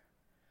before,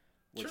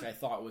 which I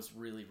thought was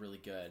really,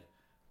 really good.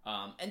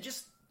 And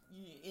just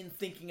in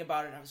thinking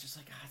about it, I was just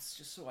like, it's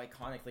just so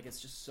iconic. Like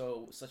it's just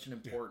such an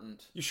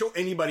important. You show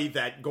anybody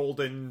that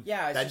golden, it's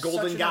that just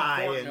golden such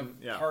guy, an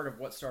part of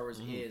what Star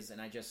Wars is,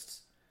 and I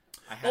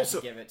had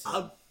to give it to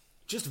him.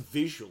 Just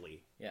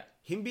visually,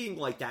 him being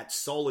like that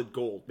solid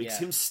gold makes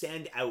him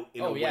stand out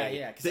in a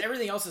way. Because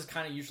everything else is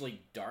kind of usually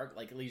dark,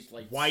 like at least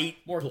like white,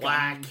 more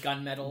black,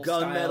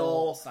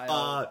 gunmetal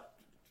style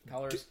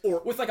colors,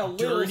 or with like a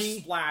little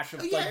splash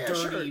of like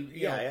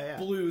dirty,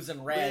 blues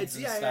and reds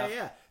and stuff.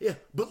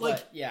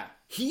 But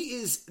he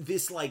is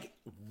this like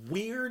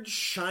weird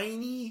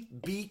shiny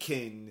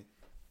beacon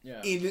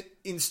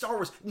in Star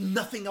Wars.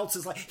 Nothing else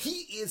is like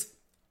he's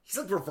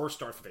like reverse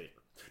Darth Vader.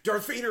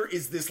 Darth Vader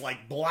is this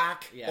like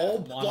black, all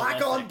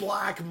black on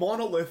black,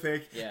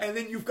 monolithic, and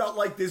then you've got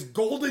like this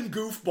golden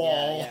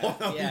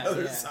goofball on the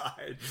other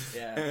side.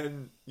 Yeah.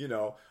 And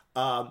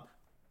I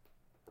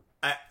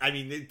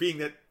mean, it being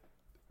that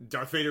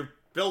Darth Vader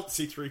built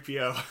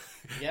C-3PO.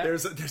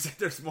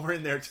 There's more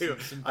in there too.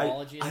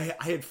 Symbology. I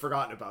had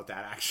forgotten about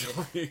that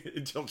actually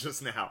until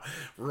just now.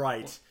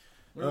 Right.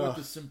 I wonder what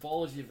the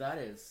symbology of that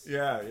is.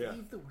 Yeah. I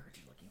believe the word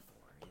you're looking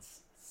for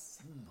is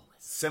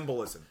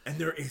symbolism, and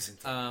there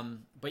isn't.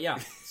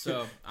 But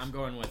so I'm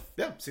going with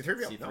C-3PO.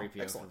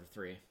 C-3PO for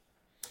 3.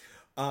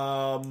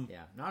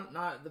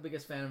 Not the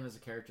biggest fan of him as a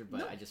character,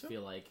 but I just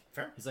feel like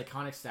his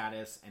iconic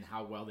status and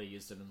how well they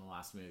used him in the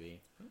last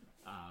movie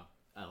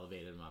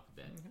elevated him up a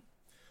bit.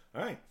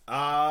 All right.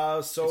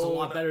 So it's a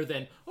lot better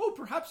than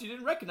perhaps you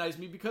didn't recognize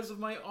me because of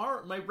my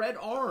red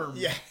arm.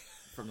 Yeah.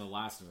 From the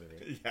last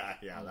movie. Yeah.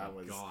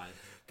 God.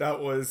 That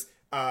was.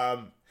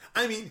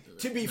 I mean,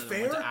 to be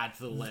fair, to add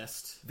to the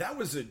list, that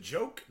was a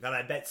joke that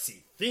I bet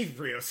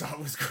C-3PO saw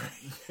was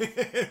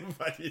great.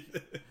 But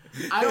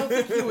I don't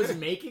think he was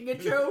making a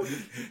joke.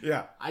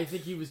 Yeah, I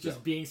think he was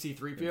just being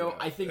C-3PO.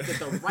 I think that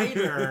the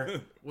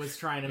writer was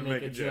trying to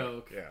make a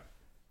joke. Yeah,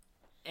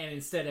 and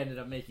instead ended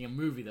up making a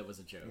movie that was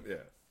a joke. Yeah.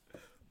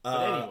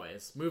 But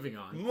anyways, moving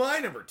on. My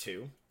number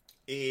 2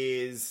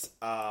 is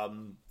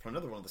from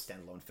another one of the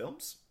standalone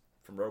films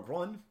from Rogue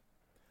One,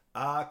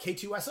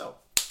 K2SO.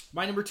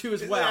 My number 2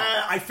 as well.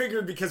 I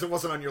figured because it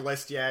wasn't on your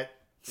list yet.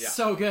 Yeah.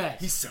 So good.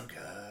 He's so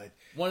good.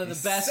 One of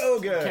the best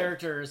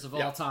characters of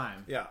all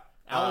time. Yeah.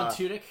 Alan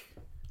Tudyk.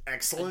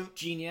 Excellent.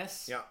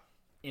 Genius. Yeah.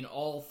 In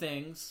all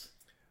things.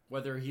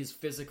 Whether he's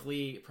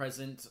physically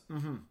present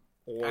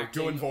or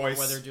acting, doing voice.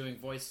 Or whether doing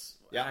voice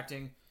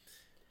acting.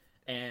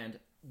 And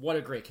what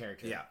a great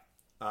character. Yeah.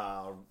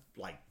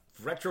 Like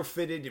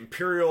retrofitted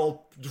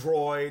Imperial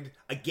droid.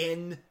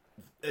 Again,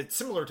 it's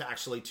similar to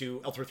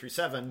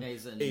L337. Yeah,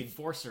 he's an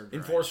enforcer droid.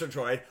 Enforcer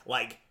droid.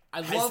 Like,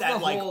 I has love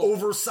that like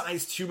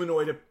oversized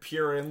humanoid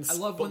appearance. I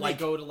love when they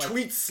go to like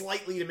tweaked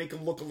slightly to make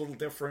him look a little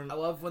different. I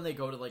love when they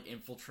go to like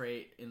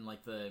infiltrate in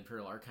like the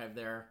Imperial Archive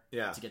there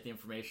to get the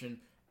information,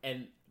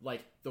 and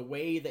like the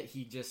way that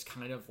he just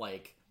kind of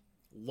like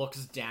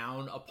looks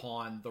down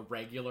upon the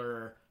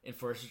regular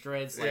Enforcer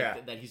droids,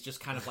 like that he's just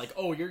kind of like,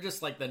 oh, you're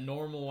just like the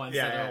normal ones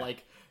that are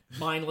like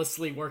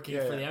mindlessly working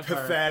for the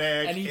Empire.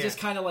 Pathetic. And he just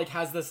kind of like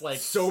has this like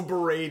so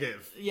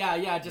berative.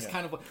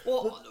 Kind of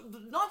well,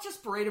 not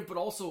just berative, but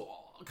also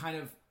kind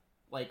of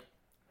like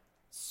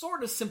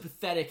sort of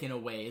sympathetic in a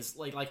way. Is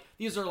like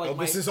these are like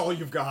this is all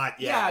you've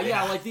got.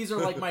 Like these are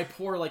like my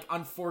poor like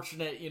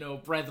unfortunate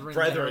brethren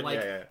that are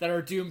like that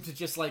are doomed to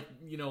just like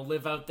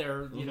live out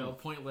their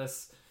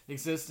pointless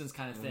existence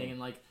kind of thing, and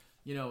like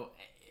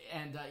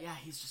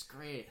he's just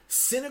great.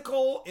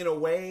 Cynical in a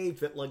way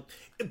that like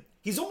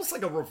he's almost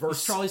like a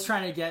reverse. Charlie's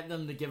trying to get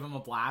them to give him a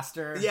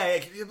blaster. Yeah.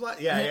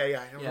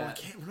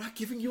 We're not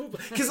giving you a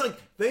because like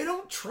they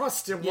don't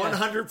trust him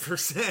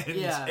 100%.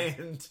 Yeah,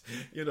 and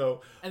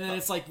and then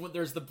it's like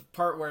there's the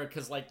part where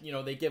because like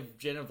they give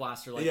Jyn a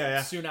blaster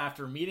like soon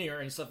after meeting her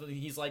and stuff, and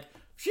he's like,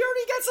 she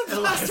already gets a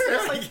blaster.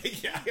 Like,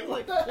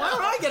 why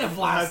don't I get a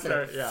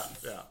blaster?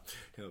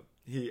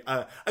 He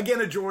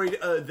again a droid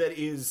that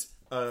is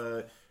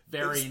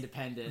very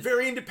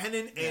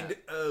independent, and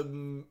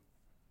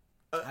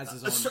has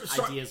his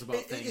own ideas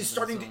about things. Is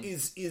starting to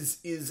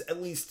is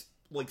at least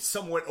like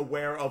somewhat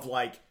aware of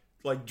like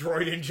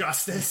droid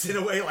injustice in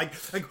a way. Like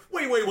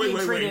wait.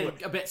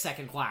 A bit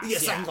second class. Yeah,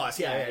 second class.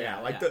 Yeah.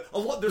 Like a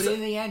lot. But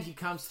in the end, he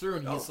comes through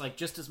and he's like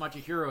just as much a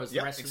hero as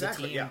the rest of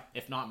the team,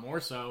 if not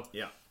more so.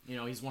 Yeah.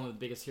 He's one of the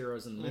biggest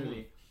heroes in the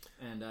movie,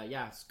 and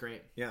it's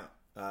great. Yeah.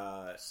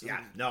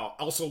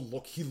 Also,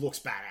 he looks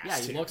badass. Yeah,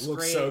 he looks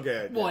great. So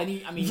good. Well, and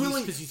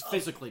because he's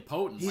physically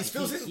potent. He's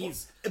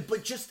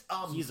but just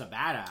he's a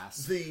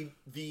badass.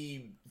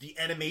 The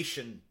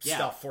animation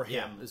stuff for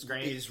him is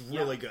great. Is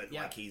really good.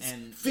 Yeah. Like he's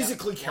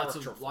physically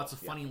characterful. Lots of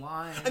funny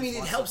lines. I mean,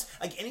 it helps.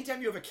 Like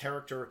anytime you have a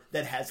character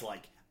that has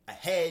like a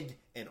head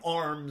and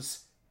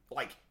arms,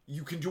 like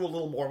you can do a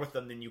little more with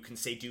them than you can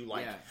say do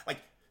like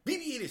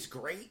BB-8 is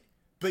great.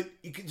 But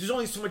there's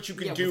only so much you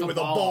can do with a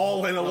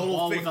ball and a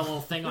little thing. With a little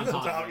thing on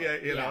top. I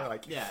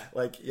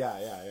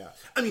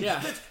mean,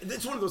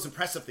 that's one of those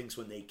impressive things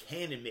when they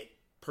can emit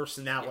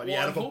personality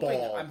out of a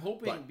ball. I'm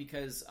hoping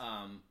because,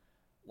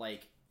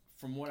 like,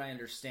 from what I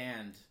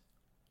understand,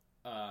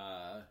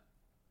 I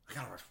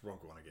gotta watch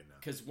Rogue One again now.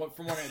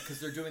 Because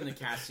they're doing the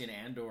Cassian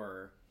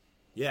Andor,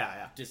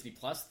 Disney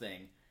Plus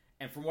thing,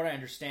 and from what I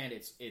understand,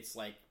 it's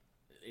like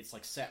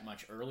set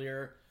much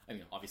earlier. I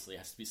mean, obviously, it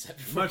has to be set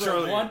before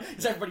Rogue One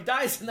because everybody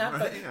dies in that.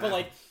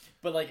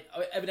 But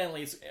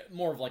evidently, it's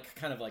more of like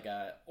kind of like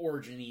a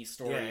origin-y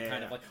story,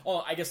 kind of like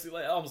I guess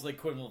almost like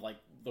equivalent of like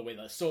the way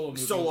the Solo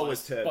movie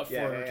was, but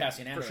for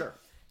Cassian Andor. For sure.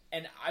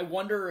 And I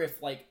wonder if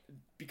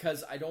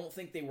because I don't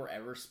think they were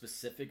ever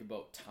specific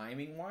about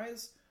timing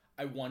wise.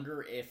 I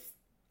wonder if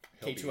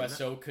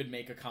K2SO could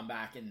make a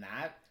comeback in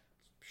that.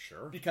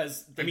 Sure.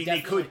 Because they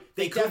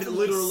could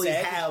literally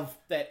have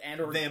that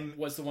Andor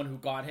was the one who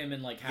got him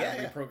and had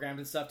him reprogrammed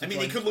and stuff.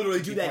 They could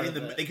literally do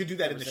that they could do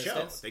that in the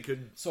show. They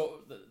could.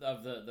 So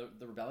the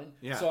rebellion.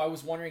 Yeah. So I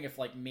was wondering if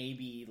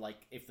maybe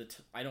if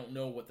I don't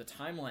know what the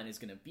timeline is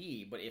going to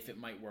be, but if it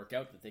might work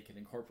out that they could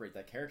incorporate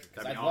that character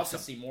because I'd love to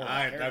see more.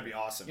 That'd be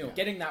awesome.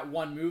 Getting that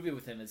one movie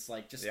with him is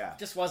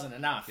just wasn't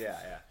enough.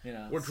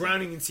 Yeah. We're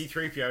drowning in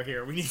C-3PO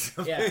here. We need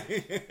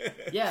something.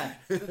 Yeah.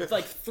 It's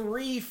like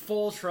 3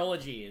 full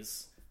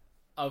trilogies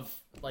of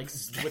with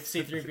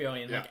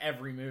C-3PO in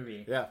every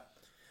movie. Yeah.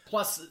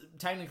 Plus,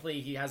 technically,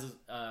 he has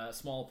a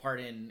small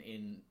part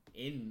in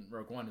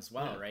Rogue One as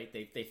well, right?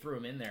 They threw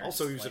him in there.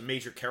 Also, he was a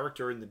major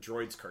character in the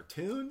Droids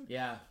cartoon.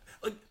 Yeah.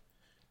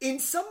 In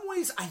some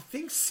ways, I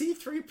think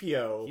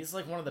C-3PO... He's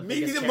one of the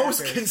maybe the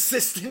most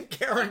consistent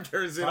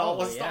characters in all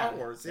of Star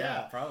Wars.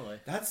 Yeah, probably.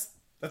 That's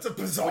a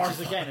bizarre Which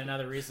is, again,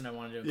 another reason I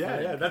wanted to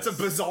include him. That's a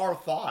bizarre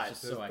thought.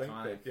 It's just so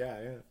iconic.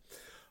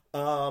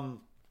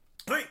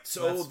 Right,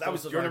 so that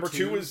was your number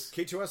 2 was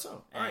K2SO.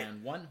 All right.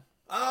 And 1?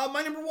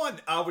 My number 1,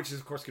 which is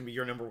of course going to be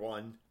your number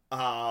 1.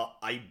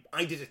 I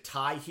did a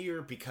tie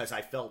here because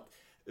I felt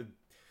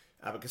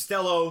Abbott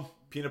Costello,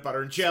 peanut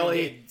butter and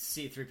jelly,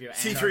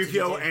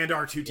 C-3PO and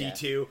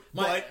R2-D2.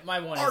 Yeah. My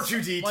one is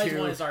R2-D2. My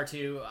one is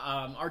R2.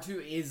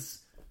 R2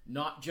 is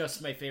not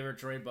just my favorite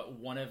droid, but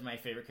one of my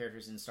favorite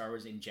characters in Star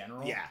Wars in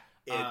general. Yeah,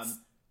 it's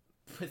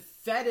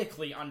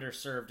pathetically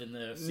underserved in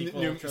the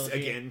sequel trilogy.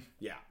 Again,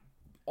 yeah.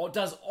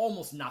 Does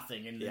almost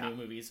nothing in the new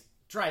movies.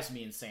 Drives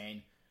me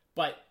insane.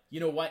 But you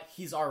know what?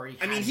 He's already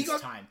had his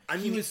time.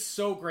 He was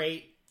so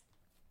great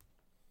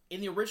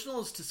in the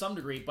originals to some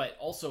degree, but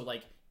also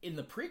in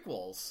the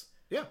prequels.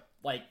 Yeah.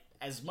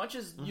 As much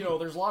as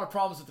there's a lot of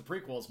problems with the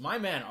prequels. My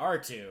man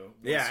R2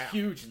 was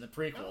huge in the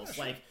prequels. Oh,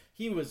 sure.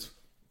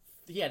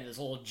 He had his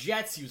little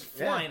jets. He was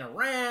flying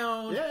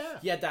around. Yeah.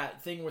 He had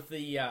that thing with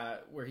the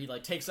where he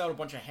takes out a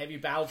bunch of heavy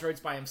battle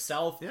droids by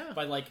himself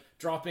by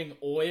dropping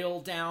oil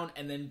down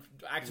and then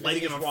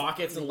activating his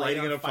rockets and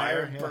lighting it on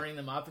fire and burning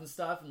them up and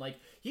stuff. And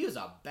he was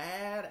a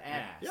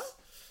badass.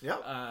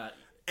 Yeah.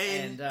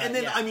 And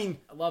then I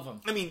love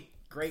him. I mean,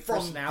 great from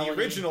personality. the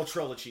original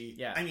trilogy.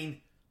 Yeah. I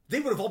mean, they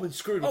would have all been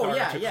screwed with Oh, R2.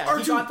 yeah, yeah.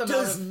 R2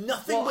 does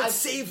nothing but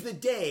save the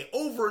day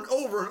over and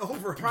over and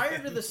over prior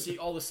again. to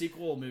all the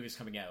sequel movies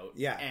coming out,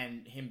 Yeah.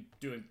 and him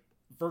doing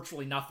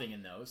virtually nothing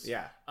in those.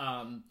 Yeah.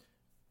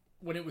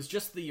 When it was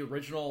just the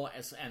original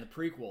and the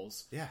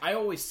prequels, Yeah. I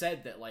always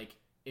said that, like,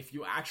 if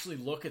you actually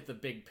look at the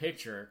big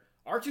picture,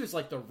 R2 is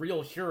like the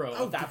real hero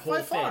of that whole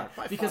thing.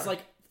 Because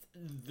like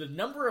the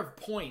number of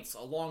points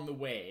along the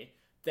way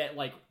that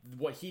like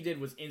what he did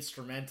was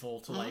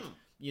instrumental to like,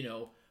 you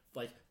know,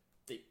 like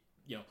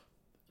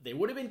they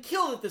would have been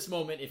killed at this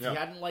moment if he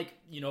hadn't like,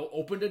 you know,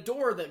 opened a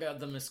door that got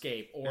them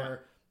escape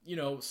or, you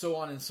know, so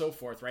on and so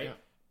forth, right? Yeah.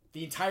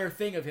 The entire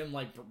thing of him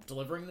like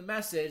delivering the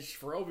message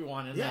for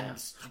Obi-Wan and then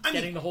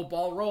getting the whole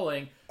ball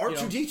rolling.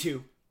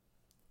 R2-D2,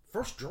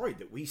 first droid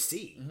that we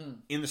see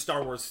in the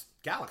Star Wars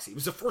galaxy. It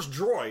was the first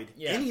droid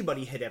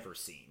anybody had ever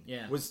seen.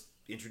 Yeah. Was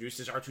introduced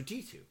as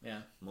R2-D2.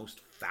 Yeah.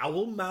 Most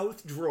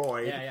foul-mouthed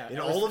droid in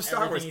all of Star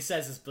Wars. Everything he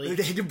says is bleep.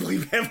 They had to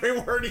believe every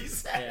word he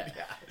said.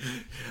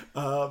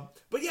 But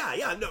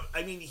no,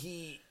 I mean,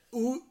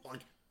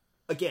 like,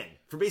 again,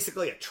 for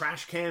basically a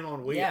trash can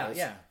on wheels.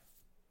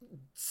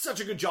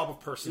 Such a good job of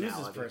personality. It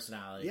is his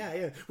personality.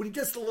 Yeah. When he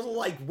does the little,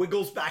 like,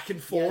 wiggles back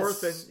and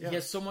forth. He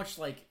has so much,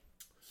 like,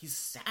 he's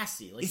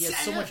sassy. Like, he has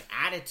so much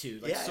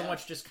attitude. Like, so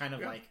much just kind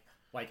of,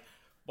 like,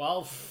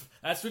 well,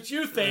 that's what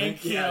you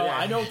think. You know,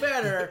 I know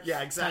better.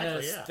 Exactly. Kind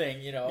of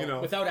thing, you know,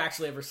 without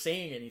actually ever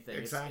saying anything.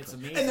 Exactly. It's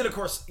amazing. And then, of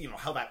course, you know,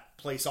 how that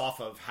plays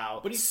off of how...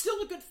 But he's still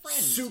a good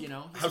friend, you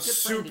know? How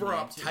super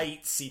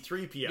uptight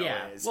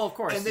C-3PO is. Well, of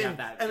course. And then,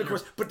 of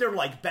course, but they're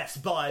like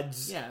best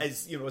buds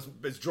as, you know, as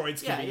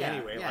droids can be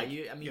anyway. Yeah, like,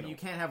 you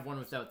can't have one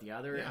without the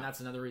other, and that's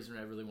another reason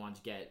I really wanted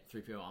to get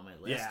 3PO on my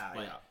list.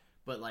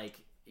 But, like,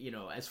 you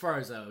know, as far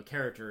as a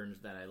character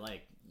that I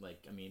like,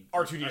 I mean,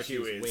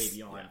 R2-D2 is way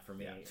beyond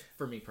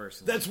for me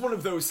personally. That's one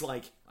of those,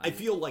 like, I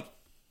feel like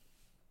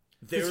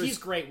he's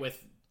great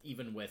with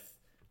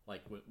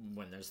like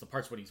when there's the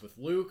parts when he's with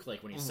Luke,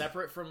 like when he's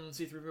separate from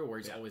C-3PO, where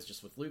he's always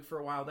just with Luke for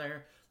a while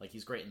there. Like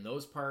he's great in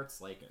those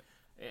parts. Like,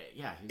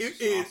 he's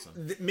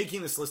awesome.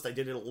 Making this list, I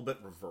did it a little bit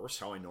reverse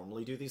how I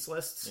normally do these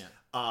lists.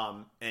 Yeah.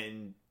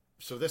 And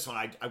so this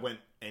one, I went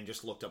and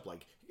just looked up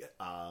like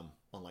on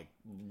like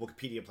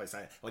Wikipedia place.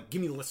 I like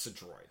give me lists of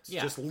droids.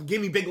 Yeah. Just give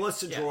me big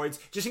lists of droids,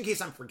 just in case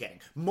I'm forgetting.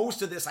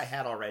 Most of this I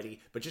had already,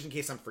 but just in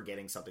case I'm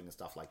forgetting something and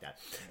stuff like that.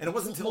 And it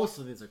wasn't until most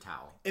of these are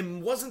Towel. It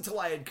wasn't until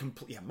I had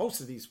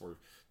most of these were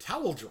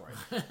Towel droid.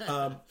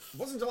 It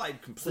wasn't until I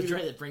had completed. It's the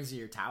droid that brings you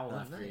your towel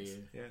after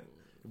you. Yeah.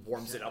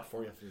 Warms it up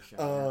for you.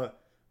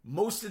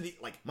 Most of the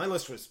my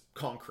list was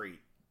concrete,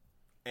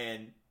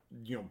 and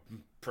you know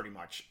pretty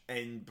much.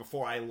 And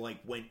before I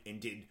went and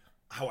did.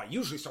 How I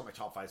usually start my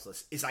top 5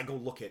 lists is I go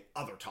look at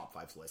other top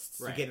 5 lists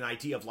to get an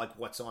idea of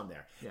what's on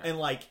there. Yeah. And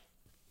I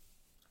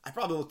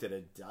probably looked at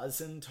a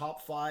dozen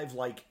top 5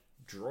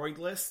 droid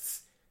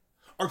lists.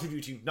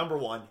 R2-D2 number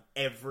 1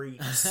 every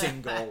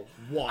single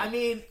one. I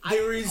mean,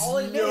 I'll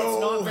admit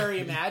it's not very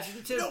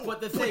imaginative, but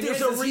the thing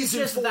is he's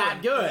just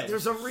that good.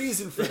 There's a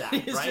reason for that.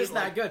 He's just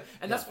that good,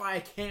 and that's why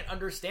I can't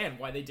understand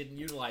why they didn't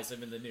utilize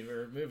him in the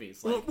newer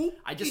movies.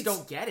 I just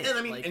don't get it. And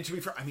I mean, and to be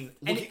fair, I mean,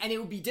 and it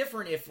would be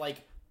different if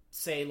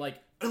say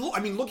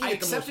looking I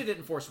accepted it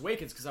in Force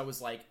Awakens because I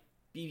was like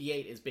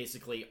BB-8 is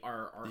basically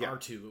our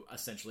R2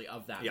 essentially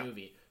of that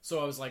movie, so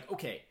I was like,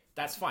 okay,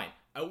 that's fine,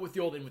 out with the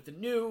old, in with the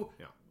new.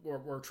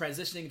 We're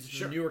transitioning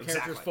to the newer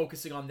characters,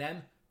 focusing on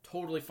them,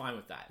 totally fine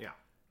with that.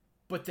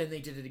 But then they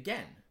did it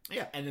again.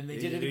 And then they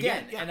did it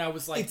again. And I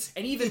was like,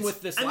 and even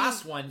with this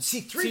last one,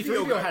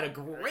 C-3PO had a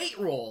great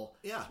role.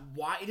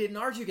 Why didn't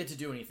R2 get to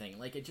do anything?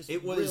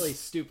 It was really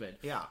stupid.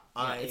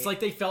 It's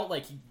like they felt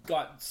like he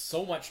got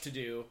so much to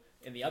do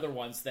in the other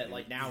ones that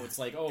now it's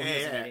he doesn't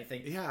do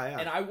anything.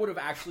 And I would have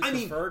actually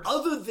preferred...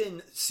 other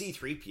than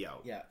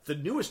C-3PO, the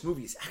newest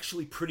movie is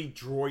actually pretty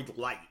droid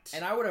light.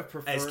 And I would have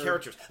preferred... as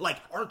characters.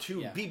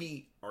 R2,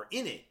 BB are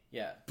in it.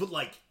 But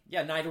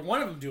neither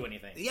one of them do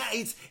anything.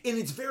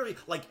 It's very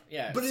but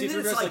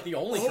C-3PO is the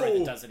only droid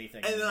that does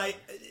anything. And then I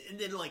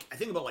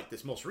think about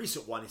this most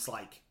recent one. It's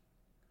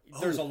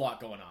there's a lot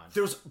going on.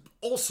 There's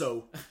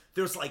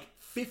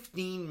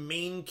 15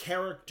 main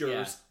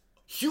characters,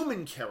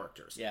 human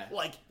characters.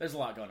 There's a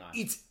lot going on.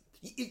 It's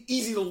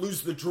easy to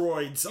lose the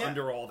droids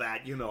under all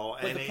that, you know.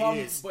 But the problem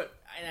is,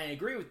 and I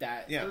agree with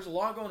that. There's a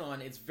lot going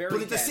on. It's very,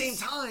 but at the same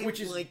time, which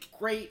is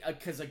great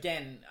because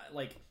again,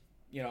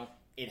 you know,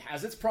 it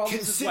has its problems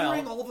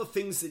considering as well. all the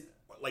things that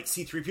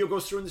C-3PO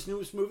goes through in this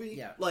newest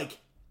movie.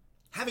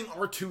 Having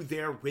R2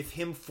 there with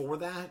him for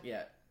that,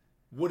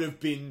 would have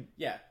been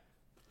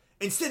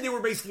Instead, they were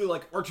basically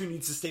R2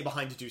 needs to stay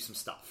behind to do some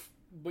stuff.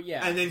 But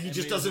and then he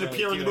just doesn't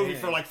appear in the movie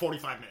for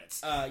 45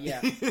 minutes.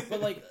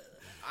 But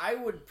I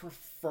would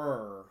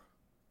prefer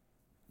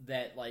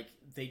that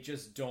they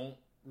just don't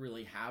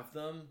really have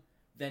them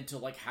than to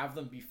have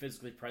them be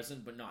physically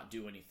present but not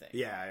do anything.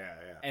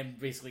 And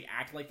basically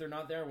act like they're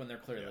not there when they're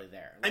clearly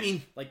there. I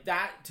mean,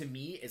 that to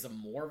me is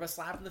more of a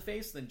slap in the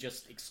face than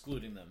just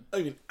excluding them.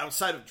 I mean,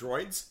 outside of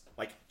droids,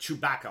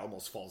 Chewbacca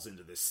almost falls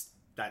into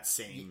that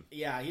same.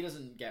 He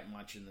doesn't get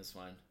much in this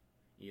one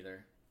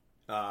either.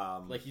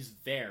 Like, he's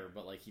there,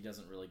 but, like, he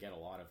doesn't really get a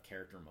lot of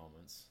character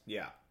moments.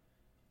 Yeah.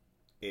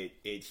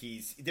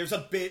 There's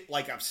a bit,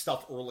 like, of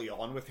stuff early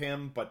on with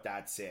him, but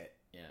that's it.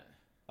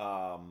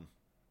 Yeah.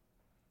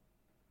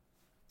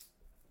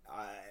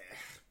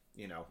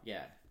 You know.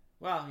 Yeah.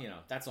 Well, you know,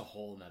 that's a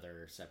whole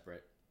nother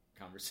separate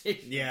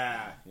conversation.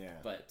 Yeah.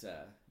 But,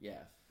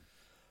 yeah.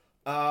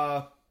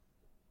 Oh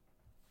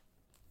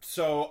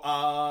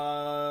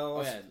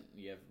yeah,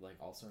 you have like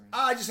All-Star Ranks?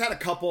 I just had a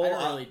couple. I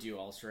don't really do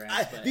All-Star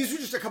Ranks, but... These were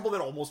just a couple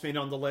that almost made it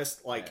on the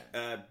list, like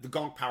the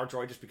Gonk Power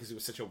Droid, just because it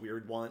was such a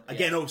weird one.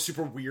 Again,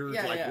 super weird.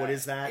 What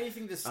is that?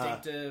 Anything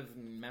distinctive,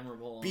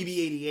 memorable.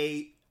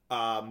 BB-88,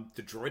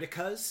 the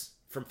Droidicas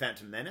from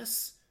Phantom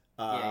Menace.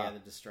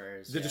 The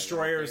Destroyers. The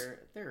Destroyers.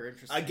 They're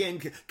interesting. Again,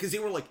 because they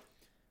were like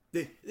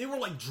they were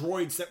like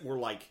droids that were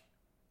like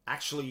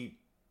actually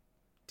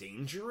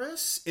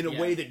dangerous in a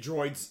way that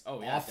droids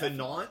often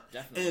not.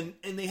 Definitely.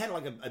 And they had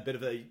like a bit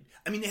of a...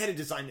 I mean, they had a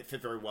design that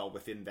fit very well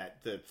within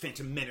the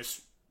Phantom Menace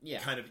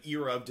kind of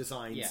era of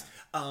designs. Yeah.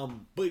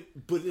 But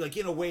like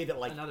in a way that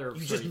like... Another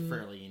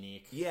fairly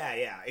unique.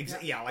 Yeah,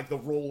 like the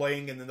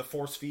rolling and then the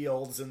force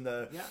fields and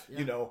the,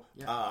 you know,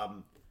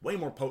 way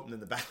more potent than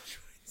the battle droids.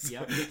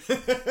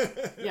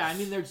 Yeah, I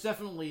mean, there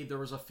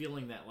was a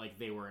feeling that like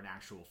they were an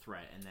actual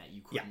threat and that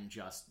you couldn't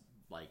just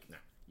like... No.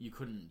 You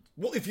couldn't...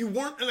 Well, if you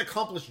weren't an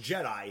accomplished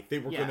Jedi, they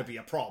were going to be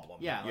a problem.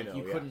 Yeah, like,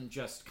 you couldn't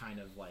just kind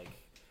of, like...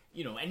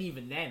 You know, and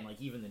even then,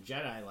 like, even the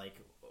Jedi, like,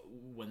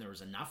 when there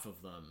was enough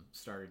of them,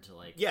 started to,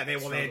 like... Yeah, they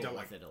had to,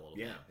 like... it a little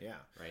bit. Yeah.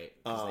 Right?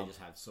 Because they just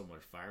had so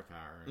much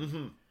firepower.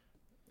 And,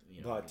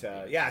 you know, but,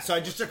 so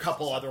just a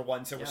couple other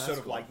ones that were sort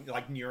of, cool.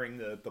 like nearing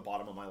the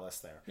bottom of my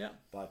list there. Yeah.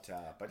 But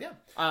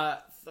yeah.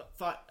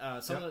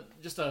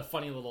 Just a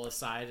funny little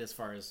aside as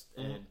far as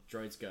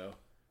droids go.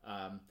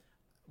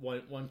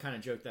 One kind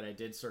of joke that I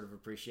did sort of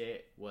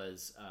appreciate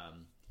was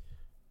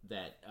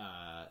that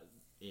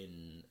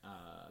in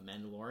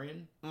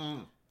Mandalorian,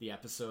 the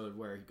episode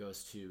where he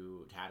goes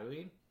to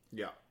Tatooine,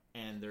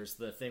 and there's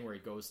the thing where he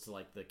goes to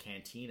like the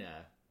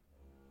cantina,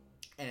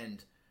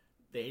 and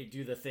they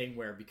do the thing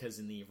where, because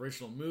in the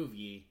original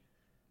movie,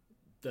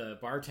 the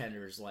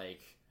bartender's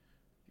like,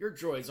 your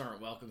droids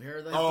aren't welcome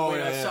here. They have to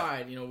wait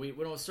outside. You know, we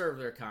don't serve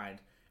their kind.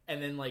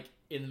 And then like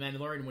in the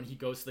Mandalorian, when he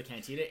goes to the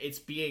cantina, it's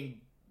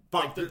being...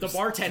 Like the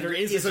bartender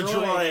is a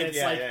droid. And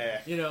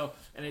it's you know,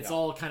 and it's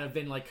all kind of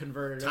been like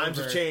converted. Times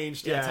have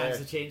changed. Times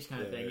have changed,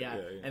 kind of thing.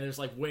 And there's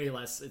like way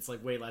less. It's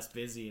like way less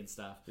busy and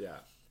stuff. Yeah.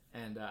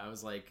 And I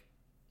was like,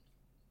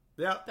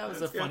 that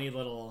was a funny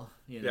little,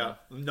 you know,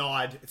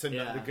 nod. It's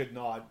a good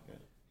nod.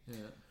 Yeah.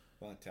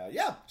 But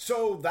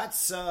so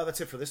that's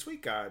it for this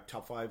week.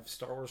 Top 5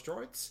 Star Wars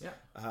droids. Yeah.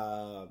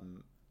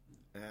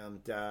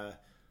 And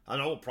I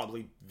know we'll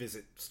probably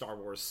visit Star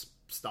Wars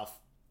stuff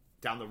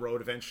down the road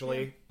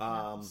eventually.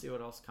 See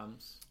what else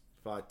comes.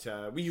 But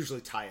we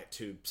usually tie it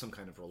to some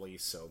kind of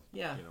release, so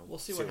you know, we'll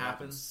see what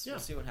happens. We'll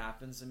see what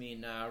happens. I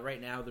mean, right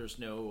now there's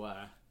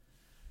no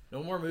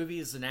more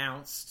movies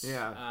announced.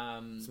 Yeah,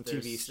 some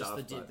TV stuff.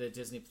 Just the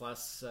Disney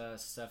Plus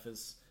stuff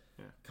is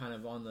kind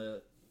of on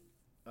the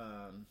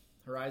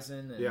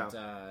horizon, and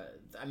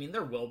I mean,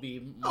 there will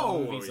be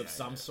movies of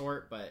some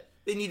sort, but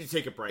they need to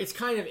take a break. It's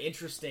kind of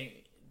interesting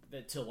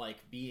that to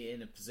like be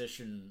in a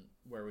position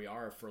where we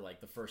are for like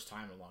the first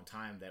time in a long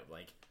time that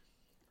like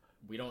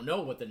we don't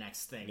know what the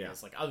next thing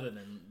is, like other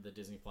than the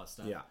Disney Plus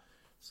stuff. Yeah.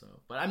 So,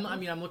 but I'm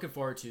looking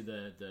forward to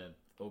the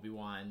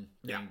Obi-Wan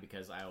thing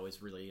because I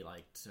always really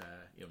liked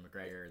Ewan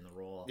McGregor in the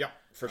role. Yeah,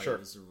 for sure. He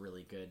was a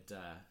really good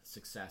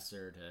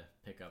successor to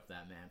pick up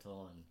that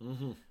mantle,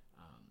 and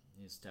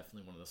he's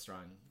definitely one of the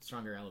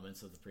stronger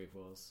elements of the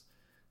prequels.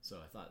 So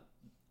I thought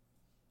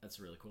that's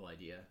a really cool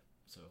idea.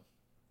 So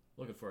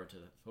looking forward to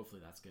that.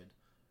 Hopefully that's good.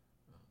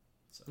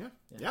 So,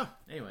 yeah.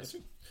 Anyways.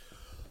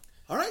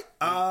 All right.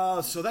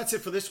 So that's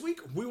it for this week.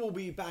 We will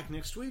be back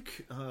next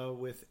week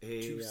with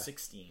a...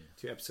 216.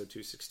 To episode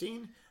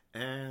 216.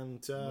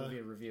 And...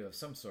 movie review of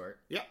some sort.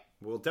 Yeah.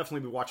 We'll definitely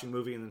be watching a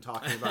movie and then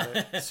talking about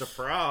it.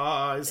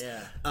 Surprise!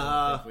 Yeah.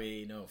 I don't think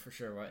we know for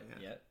sure what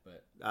yet,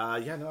 but... no, I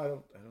don't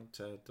know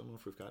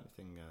if we've got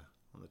anything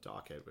on the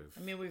docket.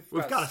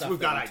 We've got stuff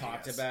that we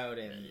talked about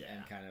and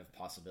kind of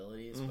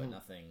possibilities, but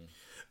nothing...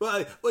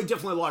 Well,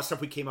 definitely a lot of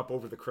stuff we came up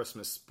over the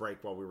Christmas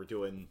break while we were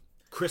doing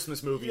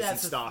Christmas movies and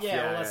stuff.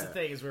 That's the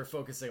thing, is we're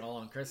focusing all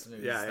on Christmas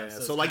movies. Yeah.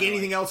 So like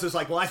anything else is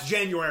like, well, that's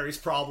January's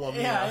problem.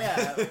 You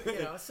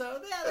know, so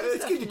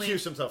it's good to cue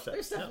some stuff.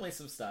 There's definitely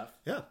some stuff.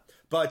 Yeah.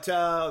 But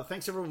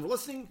thanks everyone for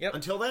listening. Yep.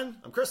 Until then,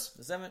 I'm Chris.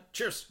 This is Emmett.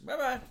 Cheers.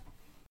 Bye-bye.